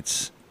 And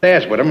it's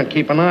Dash with him and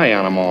keep an eye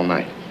on him all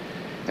night.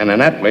 And in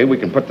that way, we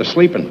can put the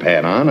sleeping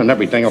pad on, and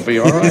everything will be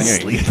all right.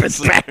 sleeping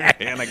pad.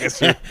 And I guess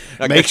He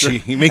makes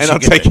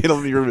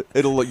and you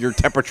your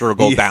temperature will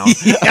go down.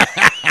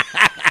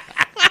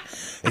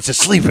 It's a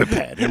sleeping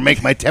pad. It'll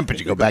make my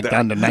temperature go back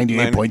down to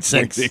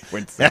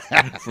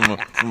 98.6. from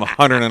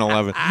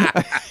 111.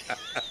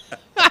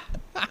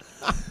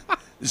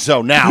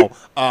 So now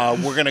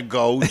we're going to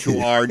go to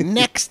our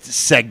next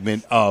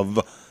segment of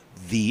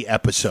the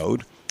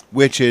episode,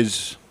 which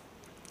is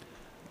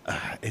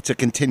it's a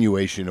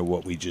continuation of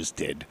what we just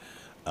did.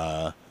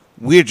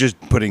 We're just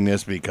putting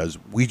this because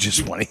we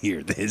just want to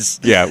hear this.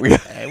 Yeah, we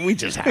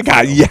just have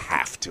to. You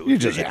have to. You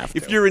just have to.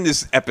 If you're in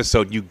this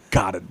episode, you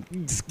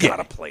just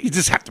gotta play it. You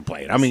just have to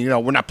play it. I mean,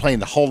 we're not playing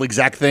the whole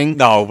exact thing.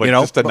 No, but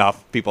just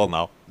enough. People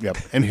know. Yep,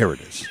 and here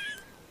it is.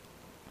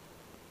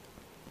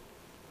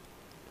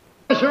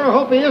 I sure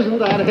hope he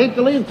isn't. I'd hate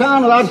to leave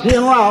town without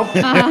seeing Ralph.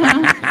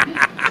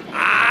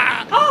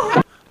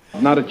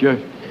 Now that your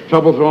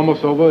troubles are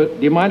almost over,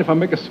 do you mind if I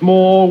make a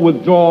small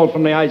withdrawal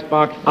from the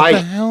icebox? What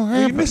the hell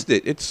happened? You missed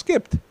it. It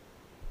skipped.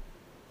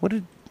 What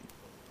did...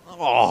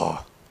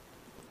 Oh.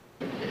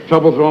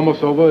 Troubles are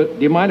almost over.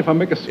 Do you mind if I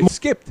make a small... It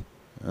skipped.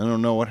 I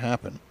don't know what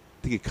happened.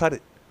 I think you cut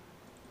it.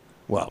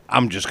 Well,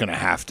 I'm just going to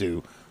have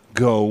to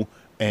go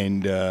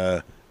and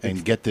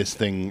get this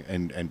thing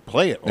and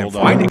play it. And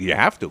find it. You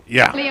have to.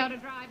 Yeah. Leo to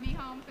drive me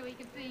home so he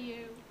can see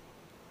you.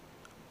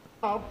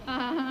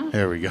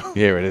 There we go.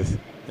 Here it is.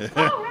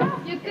 Oh,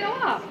 Ralph, you're still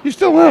up. You're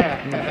still up.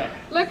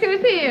 Look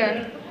who's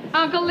here.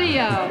 Uncle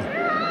Leo.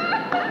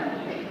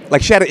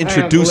 Like she had to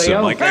introduce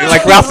him. Like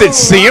Ralph didn't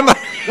see him.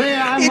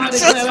 He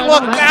just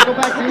looked out.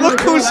 Look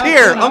who's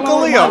here.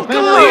 Uncle Leo.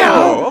 Uncle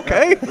Leo.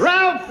 Okay.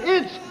 Ralph,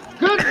 it's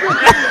good to see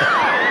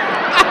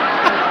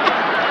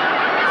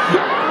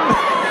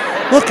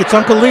Look, it's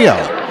Uncle Leo.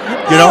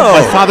 You know,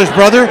 my father's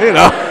brother. You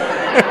know.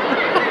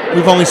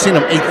 We've only seen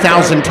him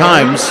 8,000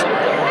 times.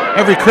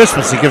 Every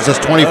Christmas he gives us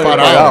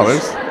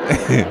 $25.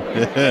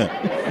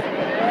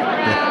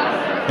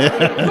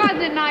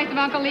 Wasn't it nice of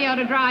Uncle Leo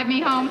to drive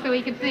me home so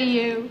he could see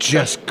you?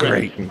 Just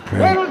great.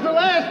 When was the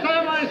last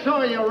time I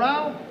saw you,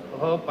 Ralph?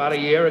 Oh, about a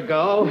year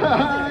ago. You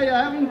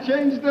haven't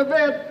changed a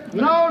bit.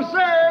 No,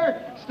 sir.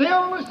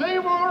 Still the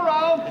same old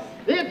Ralph.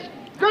 It's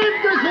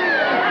good to see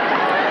you.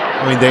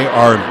 I mean, they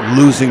are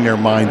losing their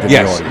mind in the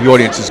audience. The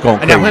audience is going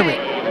crazy. Now, wait.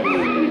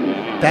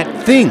 That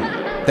thing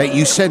that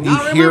you said you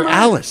hear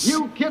Alice.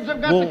 You kids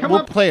have got to come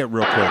We'll up. play it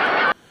real quick.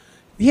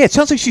 Yeah, it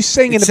sounds like she's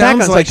saying in the sounds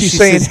background, like she's she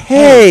saying, says,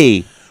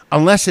 "Hey."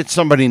 Unless it's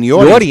somebody in the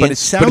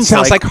audience, but it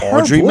sounds, like her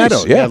Audrey voice.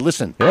 Meadows. Yeah,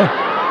 listen. Yeah.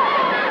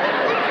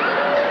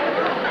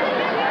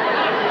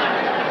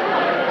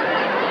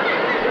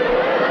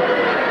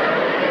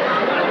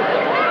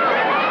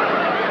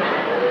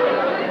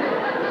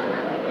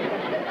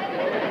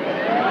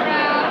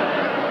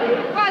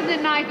 Wasn't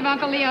it nice of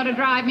Uncle Leo to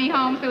drive me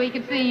home so he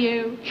could see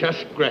you?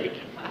 Just great.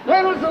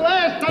 When was the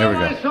last There we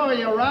time go. I saw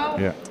you, Ralph?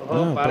 Yeah.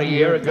 Oh, about a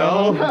year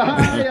ago. You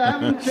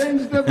haven't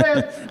changed a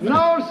bit.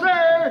 No,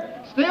 sir.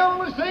 Still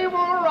the same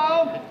old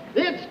Ralph.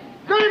 It's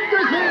good to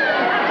see you.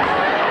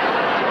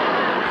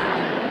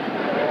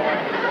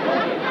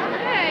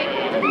 Hey.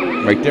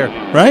 Right there.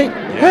 Right?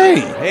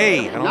 Hey.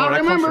 Hey. I don't know Now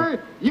where that comes from.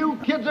 remember, you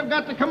kids have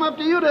got to come up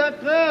to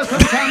Utica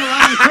sometime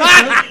around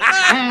Christmas,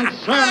 and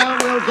Sarah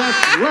will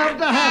just love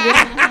to have you.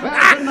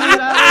 Well, good night,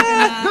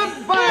 Alice.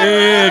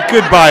 Goodbye.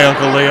 Goodbye,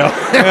 Uncle Leo.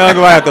 I'm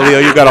glad, Uncle Leo.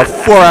 You got a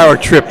 4-hour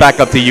trip back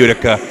up to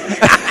Utica.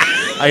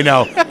 I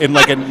know. In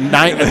like a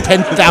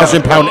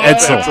 10,000-pound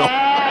Edsel.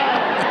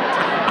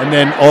 And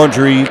then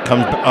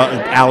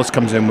Alice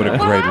comes in with a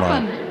What great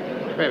happened?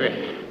 line.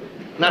 Baby,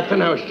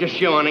 nothing. I was just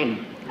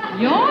yawning.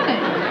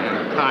 Yawning.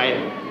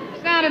 tired.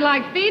 Sounded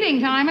like feeding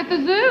time at the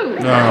zoo. Oh, what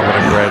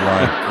a great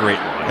line. Great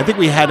line. I think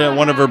we had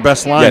one of her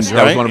best lines, Yes, right?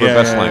 that was one of our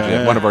best lines.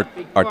 Yeah. One of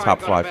our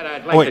top 5.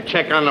 I'd like to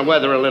check on the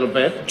weather a little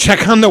bit.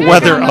 Check on the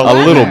weather a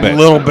little bit. A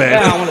little bit.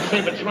 Yeah, I want to see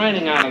if it's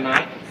raining out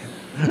tonight.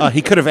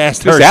 He could have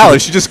asked her. Miss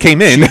Alice, she just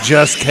came in. She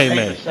just came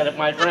in. Paper said it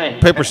might rain.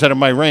 Paper said it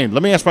might rain.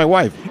 Let me ask my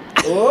wife.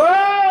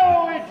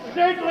 Whoa, it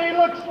certainly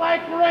looks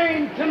like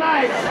rain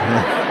tonight.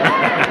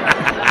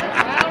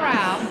 Well,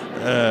 Ralph,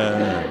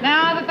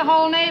 now that the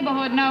whole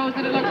neighborhood knows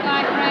that it looks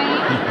like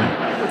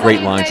rain,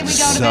 Great what lines do in you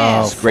this. say we go to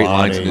bed? So Great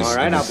lines in funny. this. All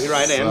right, I'll be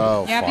right in.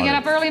 So You have to get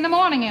up early in the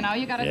morning, you know.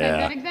 You got to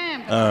Yeah. take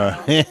that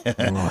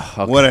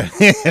exam. What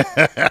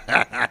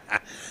a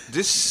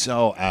this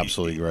so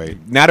absolutely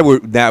great. Now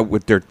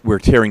that we're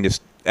tearing this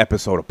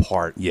episode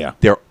apart. Yeah.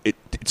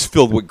 It's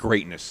filled with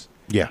greatness.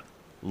 Yeah.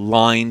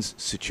 Lines,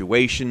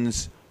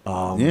 situations,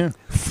 Yeah.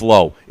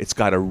 flow. It's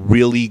got a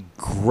really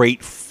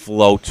great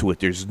flow to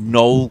it.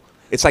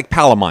 It's like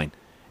Palomine.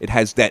 It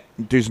has that.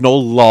 There's no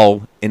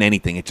lull in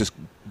anything. It just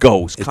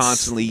goes It's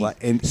constantly,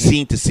 and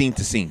scene to scene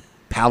to scene.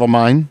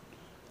 Palomine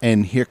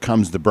and Here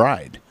Comes the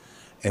Bride,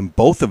 and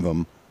both of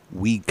them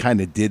we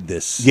kind of did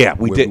this. Yeah,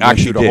 we did. went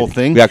Actually through the whole did.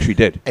 thing. We actually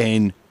did.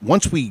 And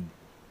once we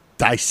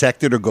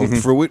dissected or go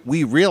through it,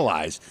 we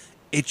realized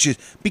it's just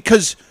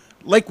because,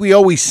 like we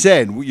always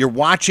said, you're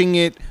watching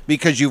it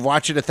because you've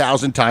watched it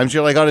 1,000 times.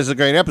 You're like, oh, this is a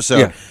great episode.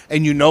 Yeah.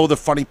 And you know the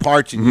funny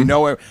parts and you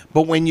know it.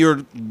 But when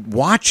you're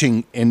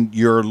watching and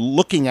you're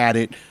looking at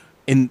it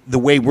in the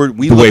way we're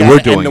doing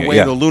and the way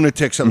the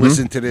lunatics that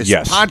listen to this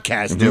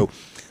podcast do,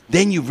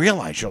 then you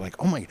realize you're like,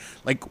 oh my,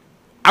 like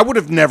I would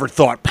have never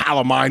thought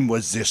Palomine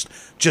was this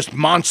just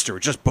monster,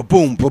 just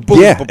ba-boom,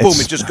 ba-boom, Yeah, ba-boom.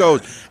 It just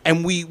goes.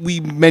 And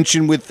we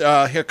mentioned with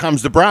Here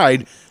Comes the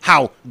Bride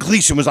how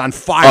Gleason was on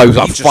fire. Oh, he was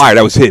on He's just fire.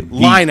 That was him.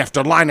 Line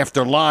after line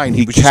after line.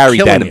 He was just carried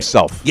that killing it.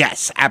 himself.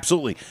 Yes,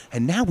 absolutely.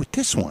 And now with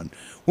this one,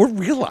 we're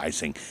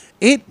realizing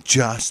it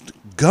just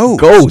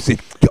goes.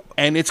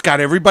 And it's got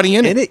everybody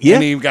in it. Yeah.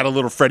 And you've got a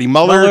little Freddie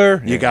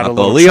Muller. You got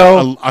Uncle a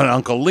little Leo. an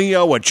Uncle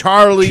Leo, a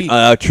Charlie.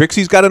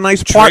 Trixie's got a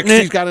nice part in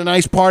Trixie's it. got a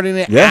nice part in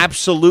it. Yeah.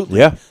 Absolutely.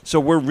 Yeah. So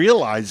we're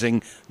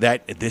realizing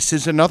that this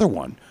is another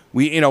one.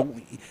 You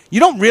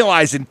don't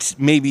realize it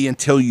maybe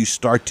until you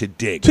start to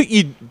dig. So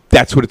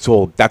that's what it's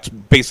all. That's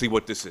basically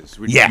what this is.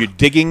 Yeah. You're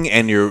digging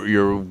and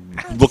you're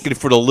looking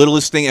for the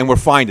littlest thing, and we're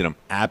finding them.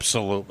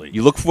 Absolutely.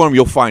 You look for them,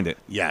 you'll find it.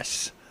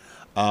 Yes.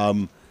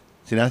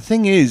 See, now the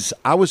thing is,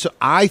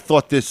 I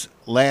thought this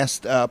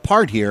last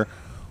part here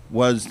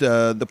was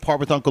the part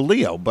with Uncle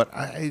Leo, but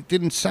it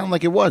didn't sound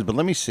like it was. But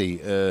let me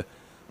see.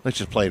 Let's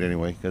just play it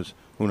anyway, because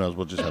who knows?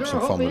 We'll just have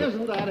some fun with it.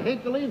 Isn't. I'd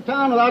hate to leave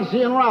town without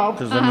seeing Ralph.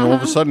 Because then all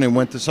of a sudden it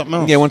went to something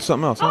else. Yeah, want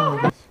something else.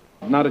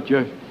 Now that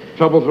your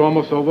troubles are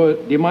almost over,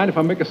 do you mind if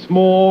I make a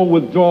small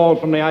withdrawal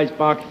from the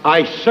icebox?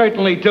 I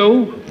certainly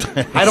do.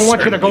 I don't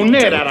want you to go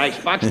near that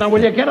icebox. Now,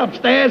 will you get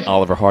upstairs?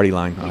 Oliver Hardy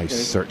line. I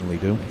certainly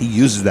do. He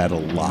uses that a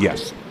lot.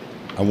 Yes.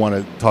 I want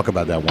to talk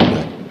about that one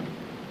day.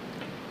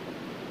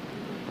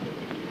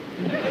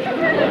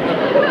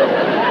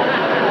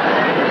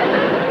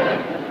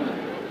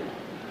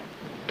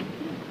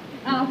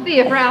 I'll see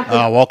if Ralph...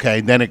 Oh,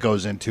 okay. Then it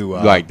goes into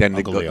Right, then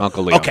Uncle Leo.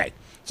 Uncle Leo. Okay.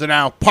 So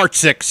now part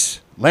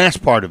 6,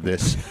 last part of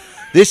this.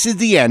 This is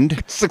the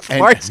end. 6 And-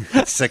 parts?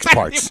 6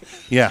 parts.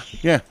 Yeah.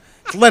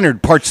 It's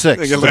Leonard, part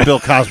 6. It's the Bill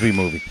Cosby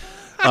movie.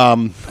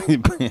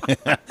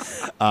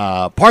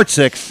 Part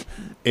 6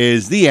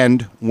 is the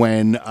end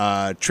when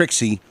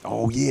Trixie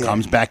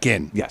comes back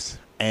in. Yes.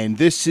 And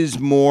this is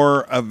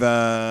more of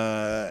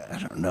a, I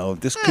don't know,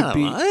 this could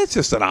be... It's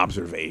just an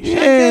observation.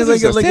 Yeah, it's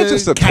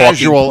just a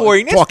casual talking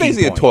point. It's talking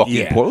basically point. a talking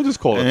Yeah. point. We'll just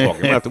call it a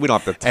talking point. We don't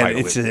have to And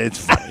title it's it.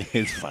 funny.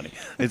 It's funny.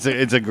 It's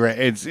a great.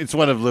 It's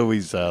one of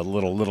Louie's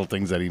little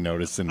things that he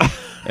noticed, and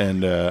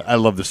I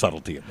love the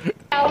subtlety of it.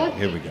 Alice.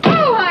 Here we go.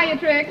 Oh, hiya,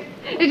 Trix.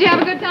 Did you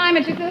have a good time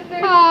at your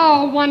sister's?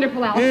 Oh,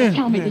 wonderful, Alice. Yeah.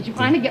 Tell me, did you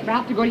finally get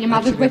Ralph to go to your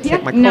mother's with you?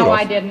 take my coat No, off.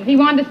 I didn't. He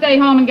wanted to stay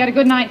home and get a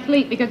good night's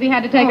sleep because he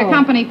had to take a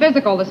company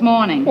physical this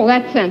morning. Well,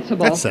 that's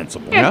sensible. That's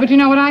sensible. Yes, but you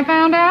know what I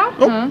found out?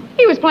 Huh?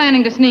 He was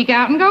planning to sneak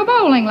out and go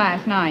bowling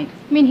last night.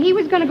 I mean, he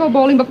was going to go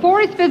bowling before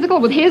his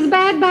physical with his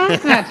bad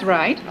back? That's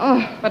right.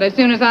 But as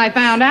soon as I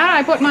found out,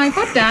 I put my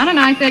foot down and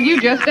I said, you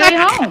just stay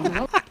home.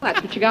 Well,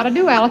 that's what you got to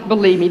do, Alice.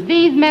 Believe me,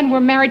 these men we're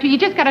married to. You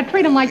just got to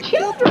treat them like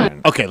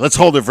children. Okay, let's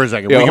hold it for a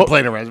second. Yeah, we can hold-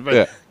 play the rest, but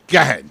yeah. go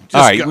ahead. Just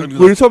All right, go-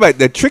 we're talking about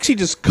that. Trixie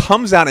just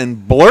comes out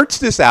and blurts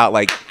this out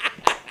like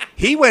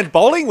he went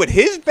bowling with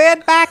his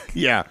bad back.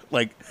 Yeah,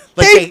 like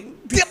They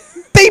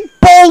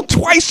bowl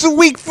twice a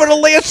week for the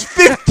last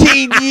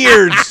 15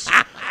 years.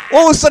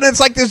 All of a sudden, it's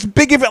like this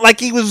big event, like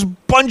he was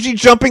bungee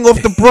jumping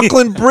off the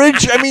Brooklyn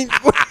Bridge. I mean,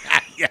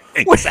 yeah,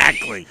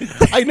 exactly.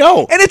 I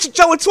know. and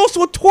it's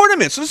also a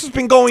tournament, so this has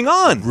been going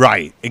on.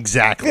 Right,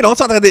 exactly. You know,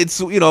 it's not that it's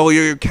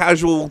your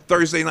casual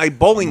Thursday night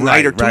bowling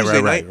night or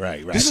Tuesday night.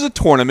 Right. This is a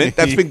tournament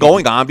that's been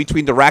going on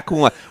between the Raccoon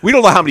Lodge. We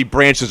don't know how many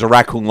branches the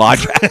Raccoon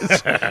Lodge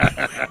has.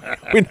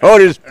 We know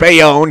there's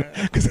Bayonne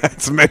because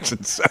that's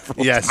mentioned several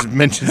times. Yes,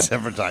 mentioned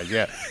several times.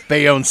 Yeah,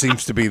 Bayonne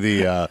seems to be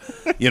the,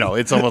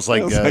 it's almost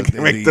like,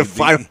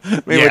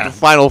 the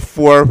final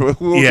four.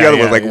 Who was the other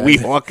one? Like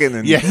Weehawken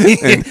and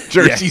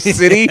Jersey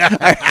City.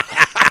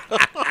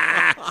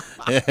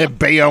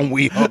 Bayonne,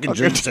 Weehawken,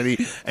 Jersey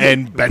City,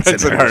 and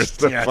Bensonhurst.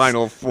 The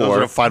final four. Those are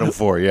the final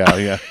four.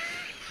 Yeah.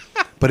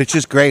 But it's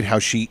just great how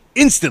she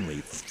instantly,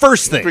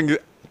 first thing,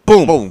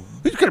 boom.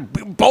 He's going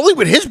to bowling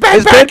with his backpack.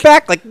 His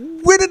backpack? Like,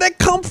 where did that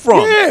come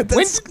from? Yeah.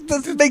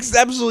 That makes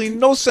absolutely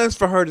no sense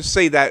for her to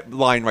say that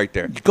line right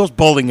there. He goes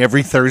bowling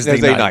every Thursday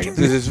night.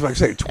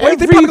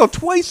 They probably go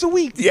twice a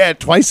week. Yeah,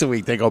 twice a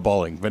week they go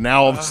bowling. But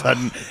now all of a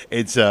sudden,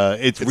 it's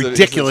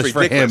ridiculous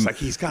for him. Like,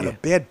 he's got a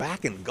bad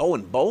back and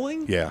going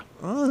bowling? Yeah.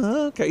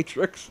 Okay,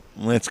 Trix.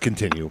 Let's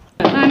continue.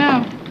 I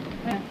know.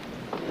 Yeah.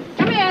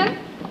 Come in.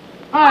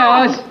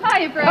 Hi, Alice.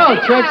 Hi, Fred. Oh,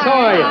 Trix, how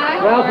are you?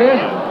 Hi. Ralph here?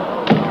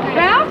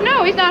 Ralph?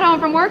 No, he's not home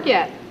from work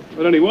yet.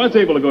 But then he was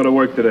able to go to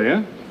work today,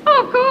 huh?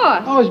 Oh, of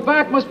course. Oh, his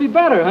back must be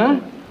better,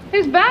 huh?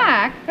 His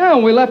back? Yeah,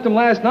 when we left him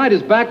last night,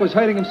 his back was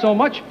hurting him so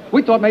much,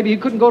 we thought maybe he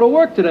couldn't go to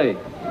work today.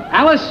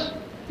 Alice,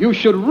 you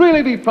should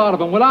really be proud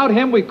of him. Without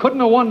him, we couldn't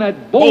have won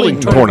that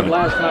bowling tournament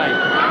last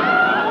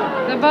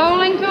night. The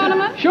bowling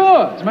tournament?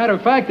 Sure. As a matter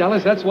of fact,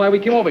 Alice, that's why we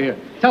came over here.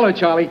 Tell her,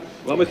 Charlie.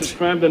 Well, Mrs.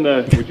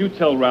 Cramden, would you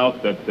tell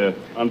Ralph that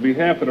on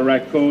behalf of the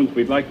Raccoons,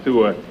 we'd like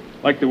to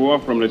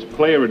offer him this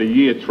Player of the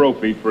Year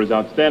trophy for his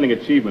outstanding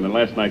achievement in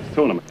last night's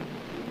tournament.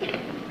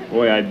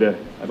 Boy, I'd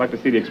like to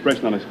see the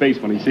expression on his face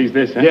when he sees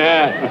this, huh?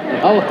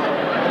 Yeah.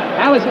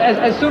 Alice,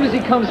 as soon as he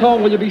comes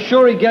home, will you be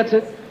sure he gets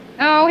it?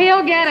 Oh,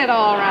 he'll get it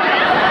all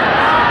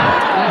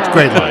right. It's a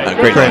great line.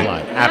 Great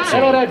line.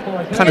 Absolutely.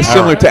 Kind of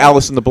similar to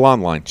Alice in the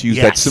Blonde line. She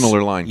used that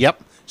similar line.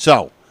 Yep.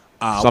 So,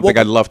 something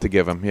I'd love to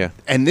give him, yeah.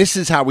 And this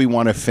is how we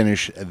want to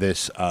finish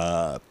this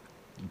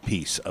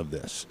piece of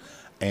this.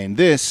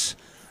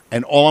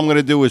 And all I'm going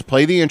to do is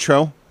play the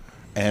intro,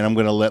 and I'm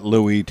going to let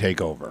Louie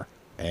take over.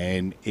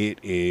 And it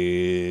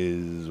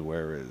is,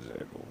 where is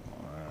it?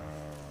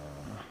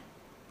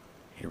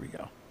 Here we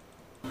go.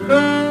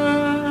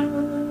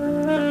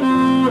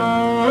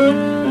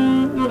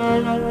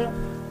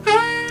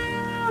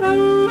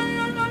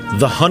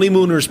 The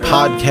Honeymooners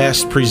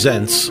podcast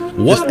presents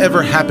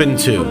Whatever Happened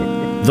To.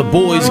 The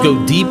boys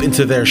go deep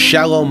into their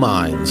shallow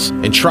minds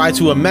and try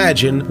to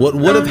imagine what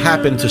would have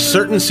happened to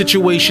certain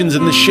situations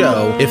in the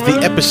show if the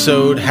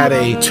episode had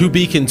a to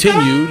be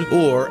continued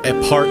or a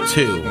part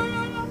 2.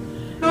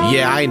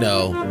 Yeah, I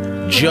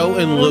know. Joe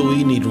and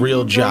Louie need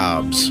real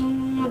jobs.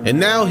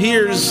 And now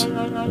here's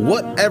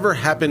Whatever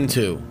Happened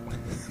To.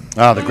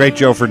 Oh, the great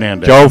Joe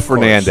Fernandez. Joe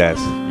Fernandez.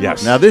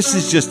 Yes. Now this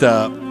is just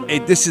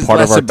this is part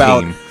less of our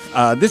about team.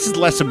 This is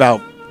less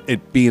about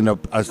it being not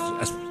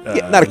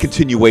a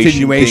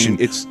continuation.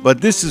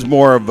 But this is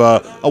more of a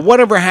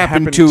whatever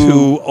happened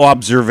to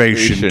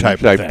observation type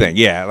thing.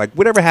 Yeah, like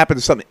whatever happened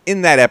to something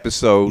in that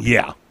episode.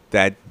 Yeah,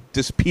 that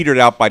just petered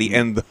out by the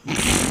end,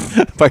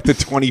 like the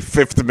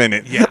 25th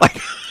minute. Yeah.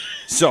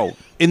 So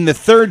in the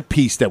third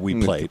piece that we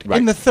played,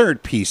 in the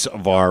third piece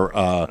of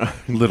our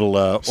little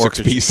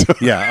orchestra, piece, of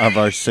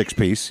our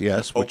 6-piece,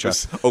 yes,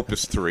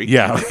 Opus 3,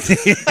 yeah.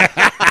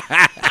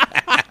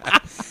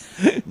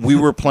 We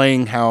were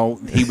playing how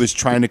he was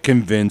trying to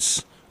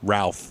convince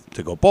Ralph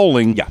to go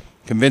bowling. Yeah,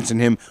 convincing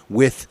him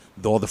with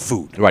all the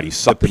food. Right, he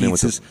sucked him in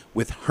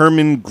with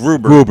Herman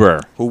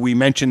Gruber, who we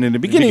mentioned in the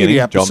beginning of the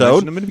episode. Joe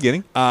mentioned him in the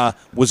beginning.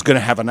 Was going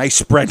to have a nice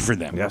spread for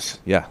them. Yes,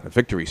 yeah, a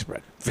victory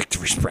spread.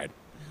 Victory spread.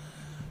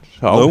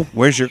 So, Lou,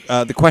 where's your?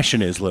 The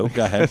question is, Lou,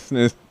 go ahead.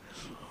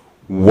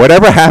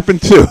 Whatever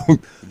happened to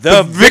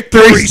the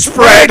victory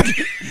spread?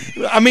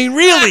 I mean,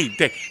 really,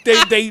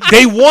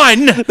 they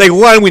won. They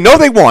won. We know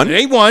they won.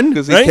 They won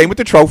because they came with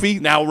the trophy.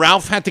 Now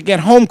Ralph had to get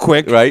home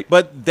quick, right?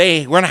 But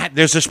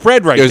there's a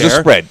spread right There's there. There's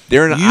a spread.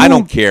 I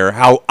don't care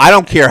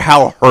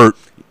how hurt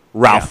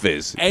Ralph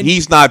is. And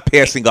he's not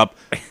passing up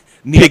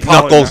pig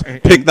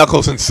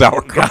knuckles and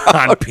sauerkraut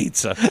on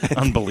pizza.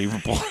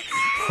 Unbelievable.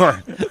 or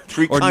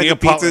three kinds of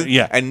pizza,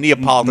 and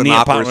Neapolitan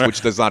operas,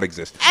 which does not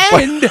exist.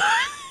 And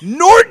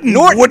Norton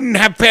wouldn't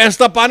have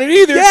passed up on it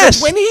either.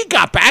 Yes. When he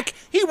got back,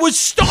 he was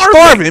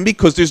starving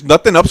because there's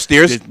nothing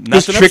upstairs.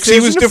 Because Trixie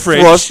was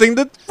defrosting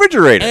the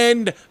refrigerator.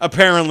 And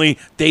apparently,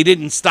 they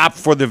didn't stop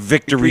for the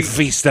victory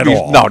feast at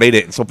all. No, they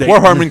didn't. So poor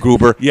Herman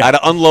Gruber had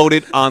to unload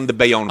it on the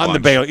Bayonne bunch. On the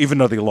Bayonne, even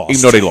though they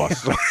lost.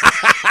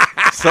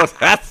 So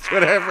that's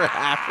whatever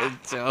happened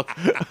to.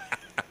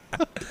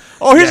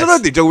 Oh, here's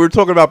another thing, Joe, we were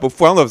talking about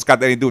before. I don't know if it's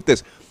got anything to do with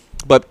this.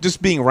 But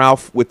just being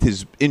Ralph with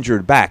his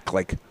injured back,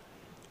 like,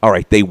 all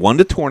right, they won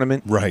the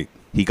tournament. Right.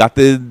 He got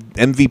the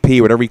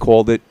MVP, whatever he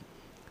called it.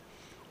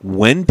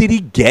 When did he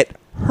get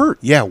hurt?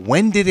 Yeah,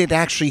 when did it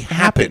actually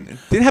happen?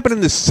 Did it happen in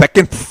the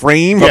second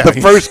frame of the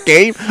first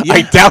game? Yeah.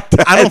 I doubt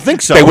that. I don't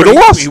think so. They would have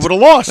lost. He would have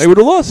lost. They would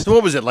have lost. So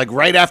what was it, like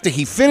right after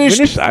he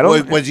finished? I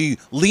don't was he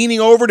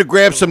leaning over to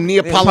grab some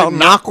Neapolitan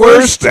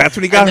knockwurst? That's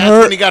when he got hurt.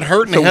 That's when he got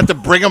hurt, and they had to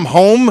bring him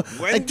home.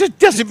 It just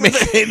doesn't make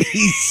any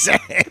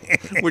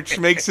sense. Which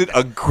makes it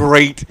a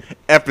great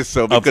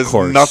episode because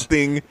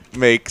nothing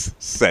makes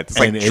sense. It's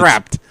like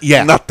Trapped.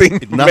 Yeah. Nothing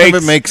of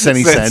it makes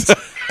any sense.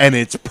 And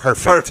it's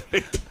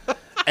perfect.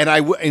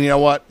 And you know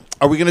what?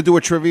 Are we going to do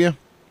a trivia?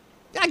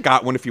 I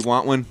got one if you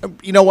want one.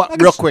 You know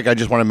what? Real quick, I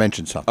just want to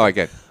mention something. Oh,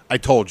 okay. I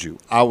told you.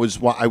 I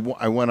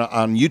went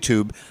on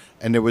YouTube,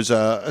 and there was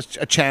a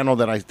channel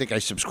that I think I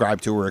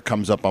subscribed to where it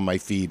comes up on my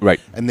feed. Right.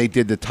 And they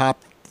did the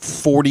top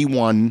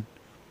 41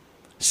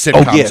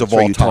 sitcoms of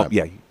all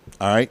time.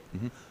 All right?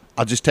 Mm-hmm.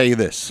 I'll just tell you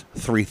this.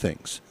 3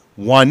 things.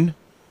 1,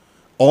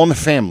 All in the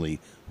Family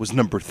was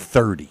number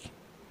 30.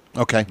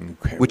 Okay?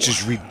 Which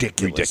is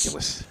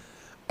ridiculous.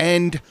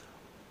 And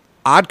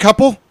Odd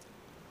Couple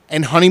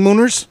and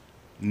Honeymooners,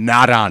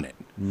 not on it.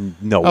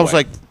 No way. I was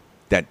like,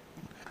 that.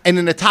 And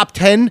in the top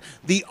 10,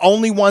 the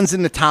only ones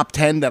in the top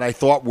 10 that I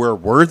thought were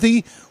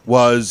worthy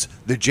was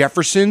The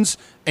Jeffersons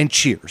and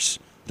Cheers.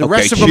 The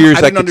rest of Cheers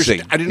them, I didn't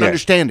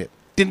understand it.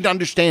 Didn't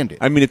understand it.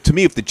 I mean, to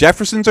me, if The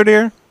Jeffersons are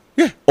there,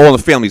 All in the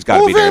Family's got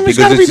to be there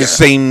because it's the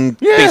same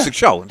basic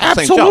show. It's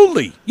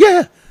absolutely. The same show.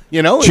 Yeah.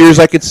 You know, Cheers,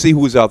 I could see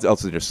who's else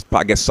there.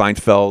 I guess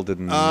Seinfeld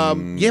and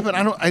but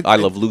I don't. I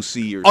Love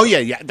Lucy. Or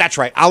that's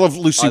right. I Love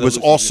Lucy was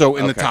also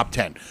in the top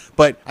 10,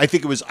 but I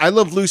think it was I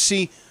Love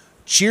Lucy.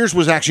 Cheers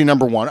was actually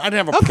number 1. I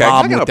didn't have a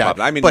problem with that.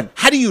 I mean, but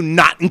how do you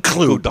not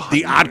include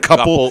the Odd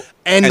Couple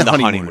and the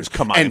Honeymooners?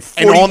 Come on, and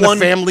All in the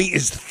Family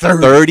is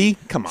 30. 30?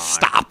 Come on,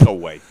 stop. No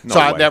way.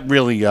 No way. That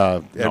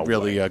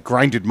really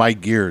grinded my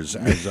gears,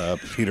 as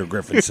Peter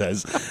Griffin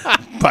says.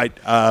 But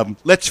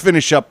let's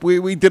finish up.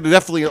 We did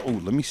definitely.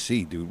 Oh, let me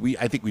see, dude.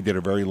 I think we did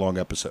a very long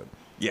episode.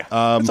 Yeah,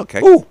 that's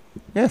okay. Ooh,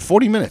 yeah,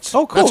 40 minutes.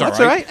 Oh, cool. That's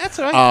all right. That's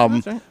all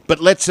right.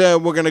 But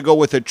we're gonna go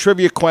with a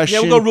trivia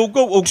question. Yeah, we'll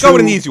go with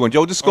an easy one,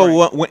 Joe. Just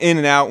go in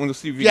and out, and we'll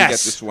see if you can get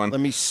this one.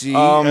 Let me see.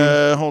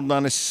 Hold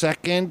on a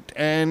second.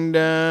 And do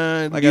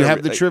you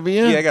have the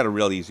trivia? Yeah, I got a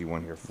real easy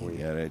one here for you.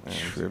 Got a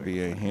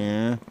trivia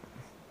here.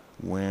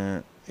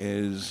 Where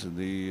is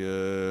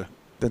the?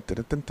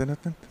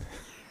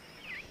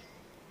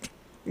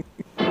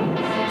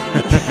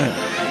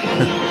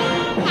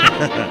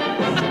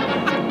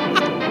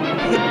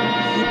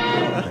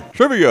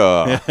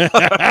 Trivia.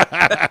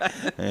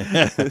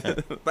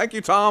 Thank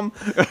you, Tom.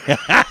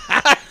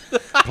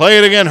 Play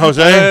it again,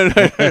 Jose.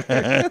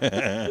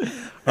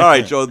 All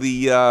right, Joe.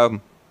 The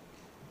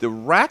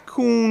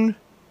raccoon.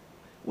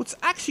 What's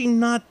actually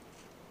not.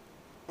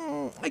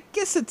 I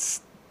guess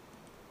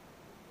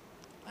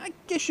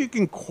you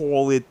can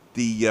call it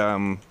the.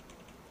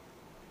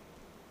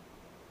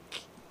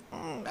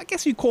 I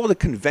guess you call it a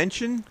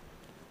convention.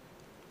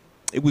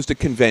 It was the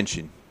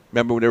convention.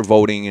 Remember when they were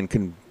voting and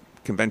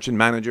convention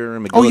manager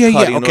and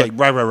McGillicuddy? Okay,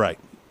 right.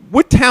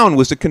 What town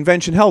was the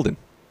convention held in?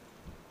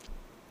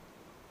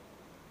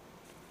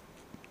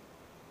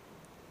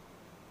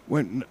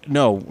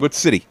 No. What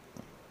city?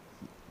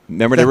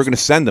 Remember, they were going to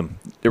send them.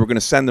 They were going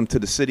to send them to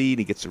the city, and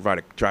he gets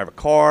to drive a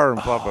car,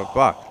 and blah, blah,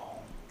 blah.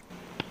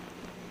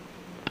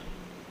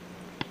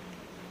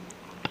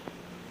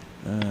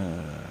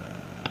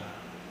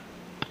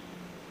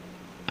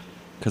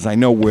 Because I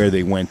know where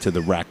they went to the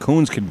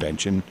Raccoons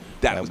convention.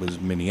 That was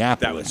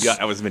Minneapolis.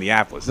 That was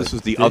Minneapolis. This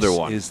was the other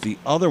one. This is the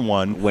other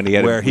one when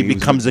he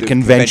becomes a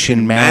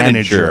convention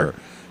manager.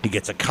 He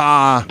gets a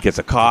car.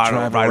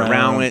 Ride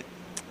around it.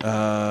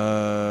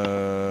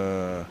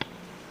 I'm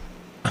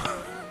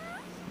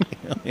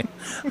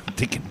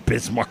thinking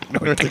Bismarck,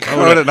 North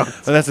Dakota. No.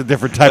 That's a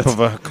different type of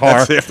a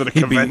car. That's after the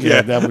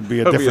convention. That would be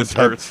a different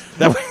type.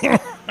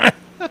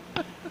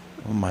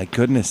 Oh my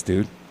goodness,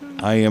 dude!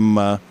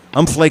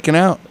 I'm flaking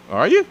out.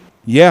 Are you?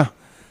 Yeah.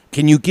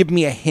 Can you give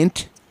me a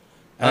hint?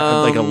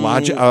 Like a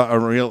logic,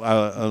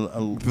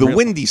 the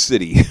Windy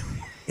City.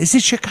 Is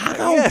it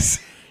Chicago? Yes.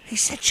 He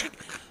said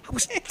Chicago.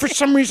 For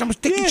some reason, I was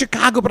thinking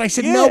Chicago, but I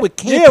said, no, it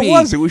can't be. Yeah, it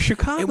was. It was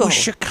Chicago. It was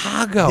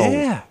Chicago.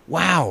 Yeah.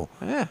 Wow.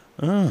 Yeah.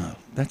 Oh,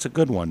 that's a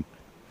good one.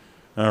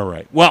 All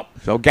right. Well.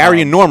 So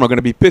Gary and Norm are going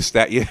to be pissed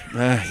at you.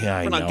 Yeah,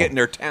 I know. We're not getting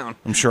their town.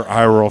 I'm sure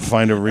Ira will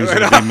find a reason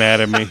to be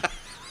mad at me.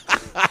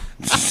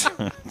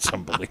 It's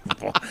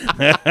unbelievable.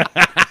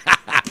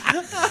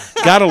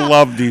 Gotta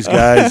love these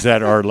guys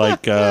that are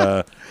like,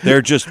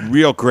 they're just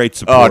real great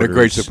supporters. Oh, they're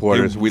great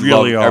supporters. We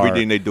really love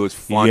everything they do. It's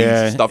funny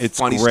stuff. It's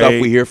funny stuff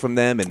we hear from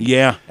them, and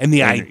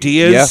the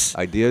ideas.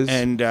 Yeah, ideas.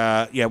 And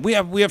we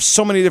have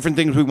so many different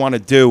things we want to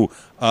do.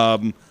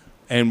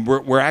 And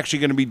we're actually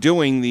going to be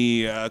doing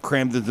the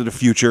Crammed into the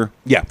Future.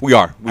 Yeah, we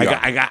are. We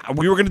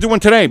were going to do one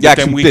today, but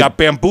then we got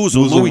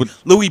bamboozled.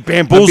 Louie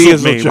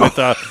bamboozled me with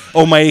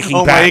 "Oh My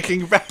Aching Back." Oh My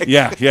Aching Back.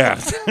 Yeah.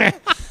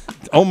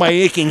 Oh My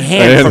Aching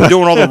Hand from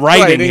doing all the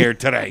writing here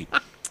today.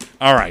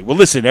 All right. Well,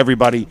 listen,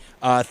 everybody.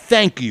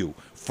 Thank you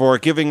for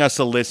giving us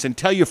a listen.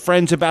 Tell your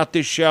friends about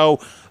this show.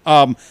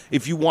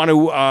 If you want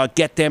to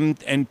get them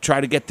and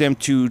try to get them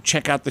to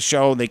check out the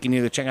show, they can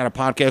either check out a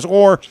podcast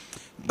or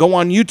go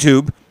on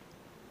YouTube.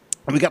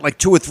 We got like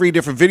 2 or 3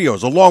 different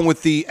videos, along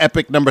with the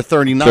epic number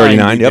 39.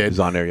 39, yep, is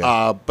on there,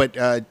 yeah. But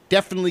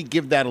definitely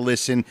give that a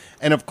listen.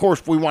 And, of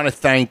course, we want to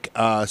thank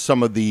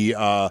some of the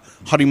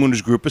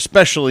Honeymooners group,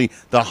 especially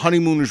the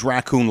Honeymooners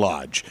Raccoon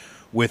Lodge.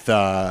 with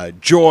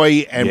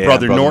Joy and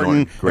Brother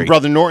Norton. Great. And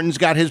Brother Norton's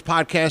got his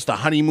podcast, the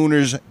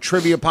Honeymooners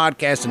Trivia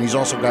Podcast, and he's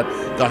also got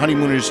the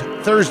Honeymooners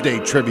Thursday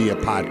Trivia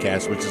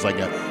Podcast, which is like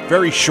a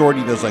very short.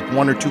 He does like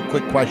 1 or 2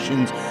 quick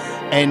questions.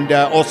 And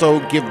also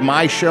give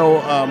my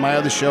show, my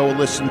other show, a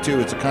listen to.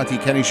 It's a Conti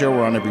Kenny show.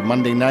 We're on every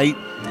Monday night,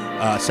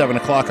 7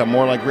 o'clock on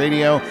More Like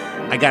Radio.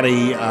 I got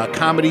a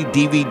comedy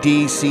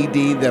DVD,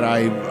 CD that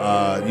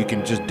you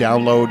can just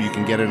download. You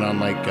can get it on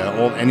like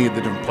any of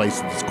the different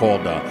places. It's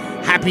called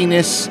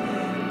Happiness.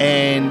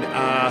 And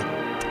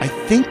I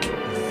think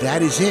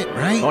that is it,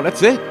 right? Oh,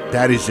 that's it.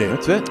 That is it.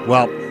 That's it.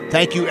 Well,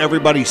 thank you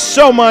everybody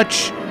so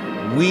much.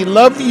 We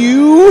love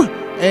you,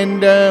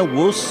 and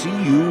we'll see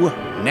you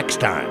next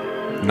time.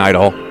 Night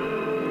all. Good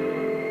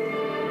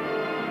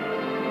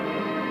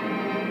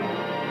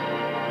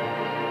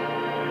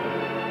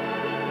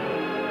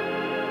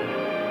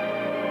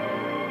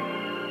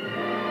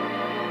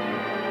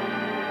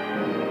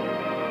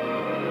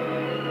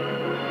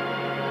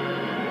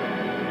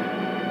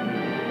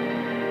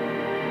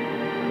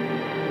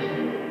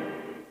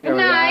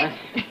night.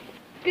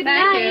 Good Thank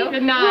night. you.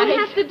 Good night. We'll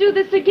have to do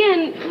this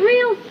again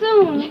real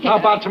soon. How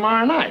about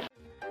tomorrow night?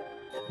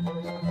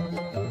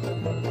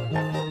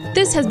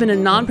 This has been a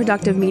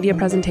non-productive media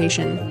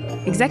presentation.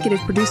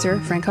 Executive producer,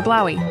 Frank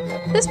Hablawi.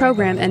 This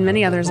program and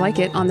many others like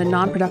it on the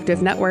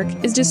Non-Productive Network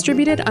is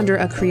distributed under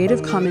a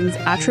Creative Commons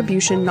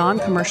Attribution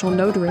Non-Commercial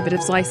No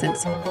Derivatives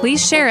license.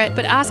 Please share it,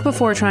 but ask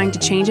before trying to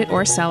change it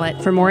or sell it.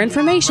 For more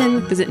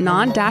information, visit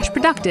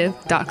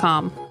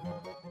non-productive.com.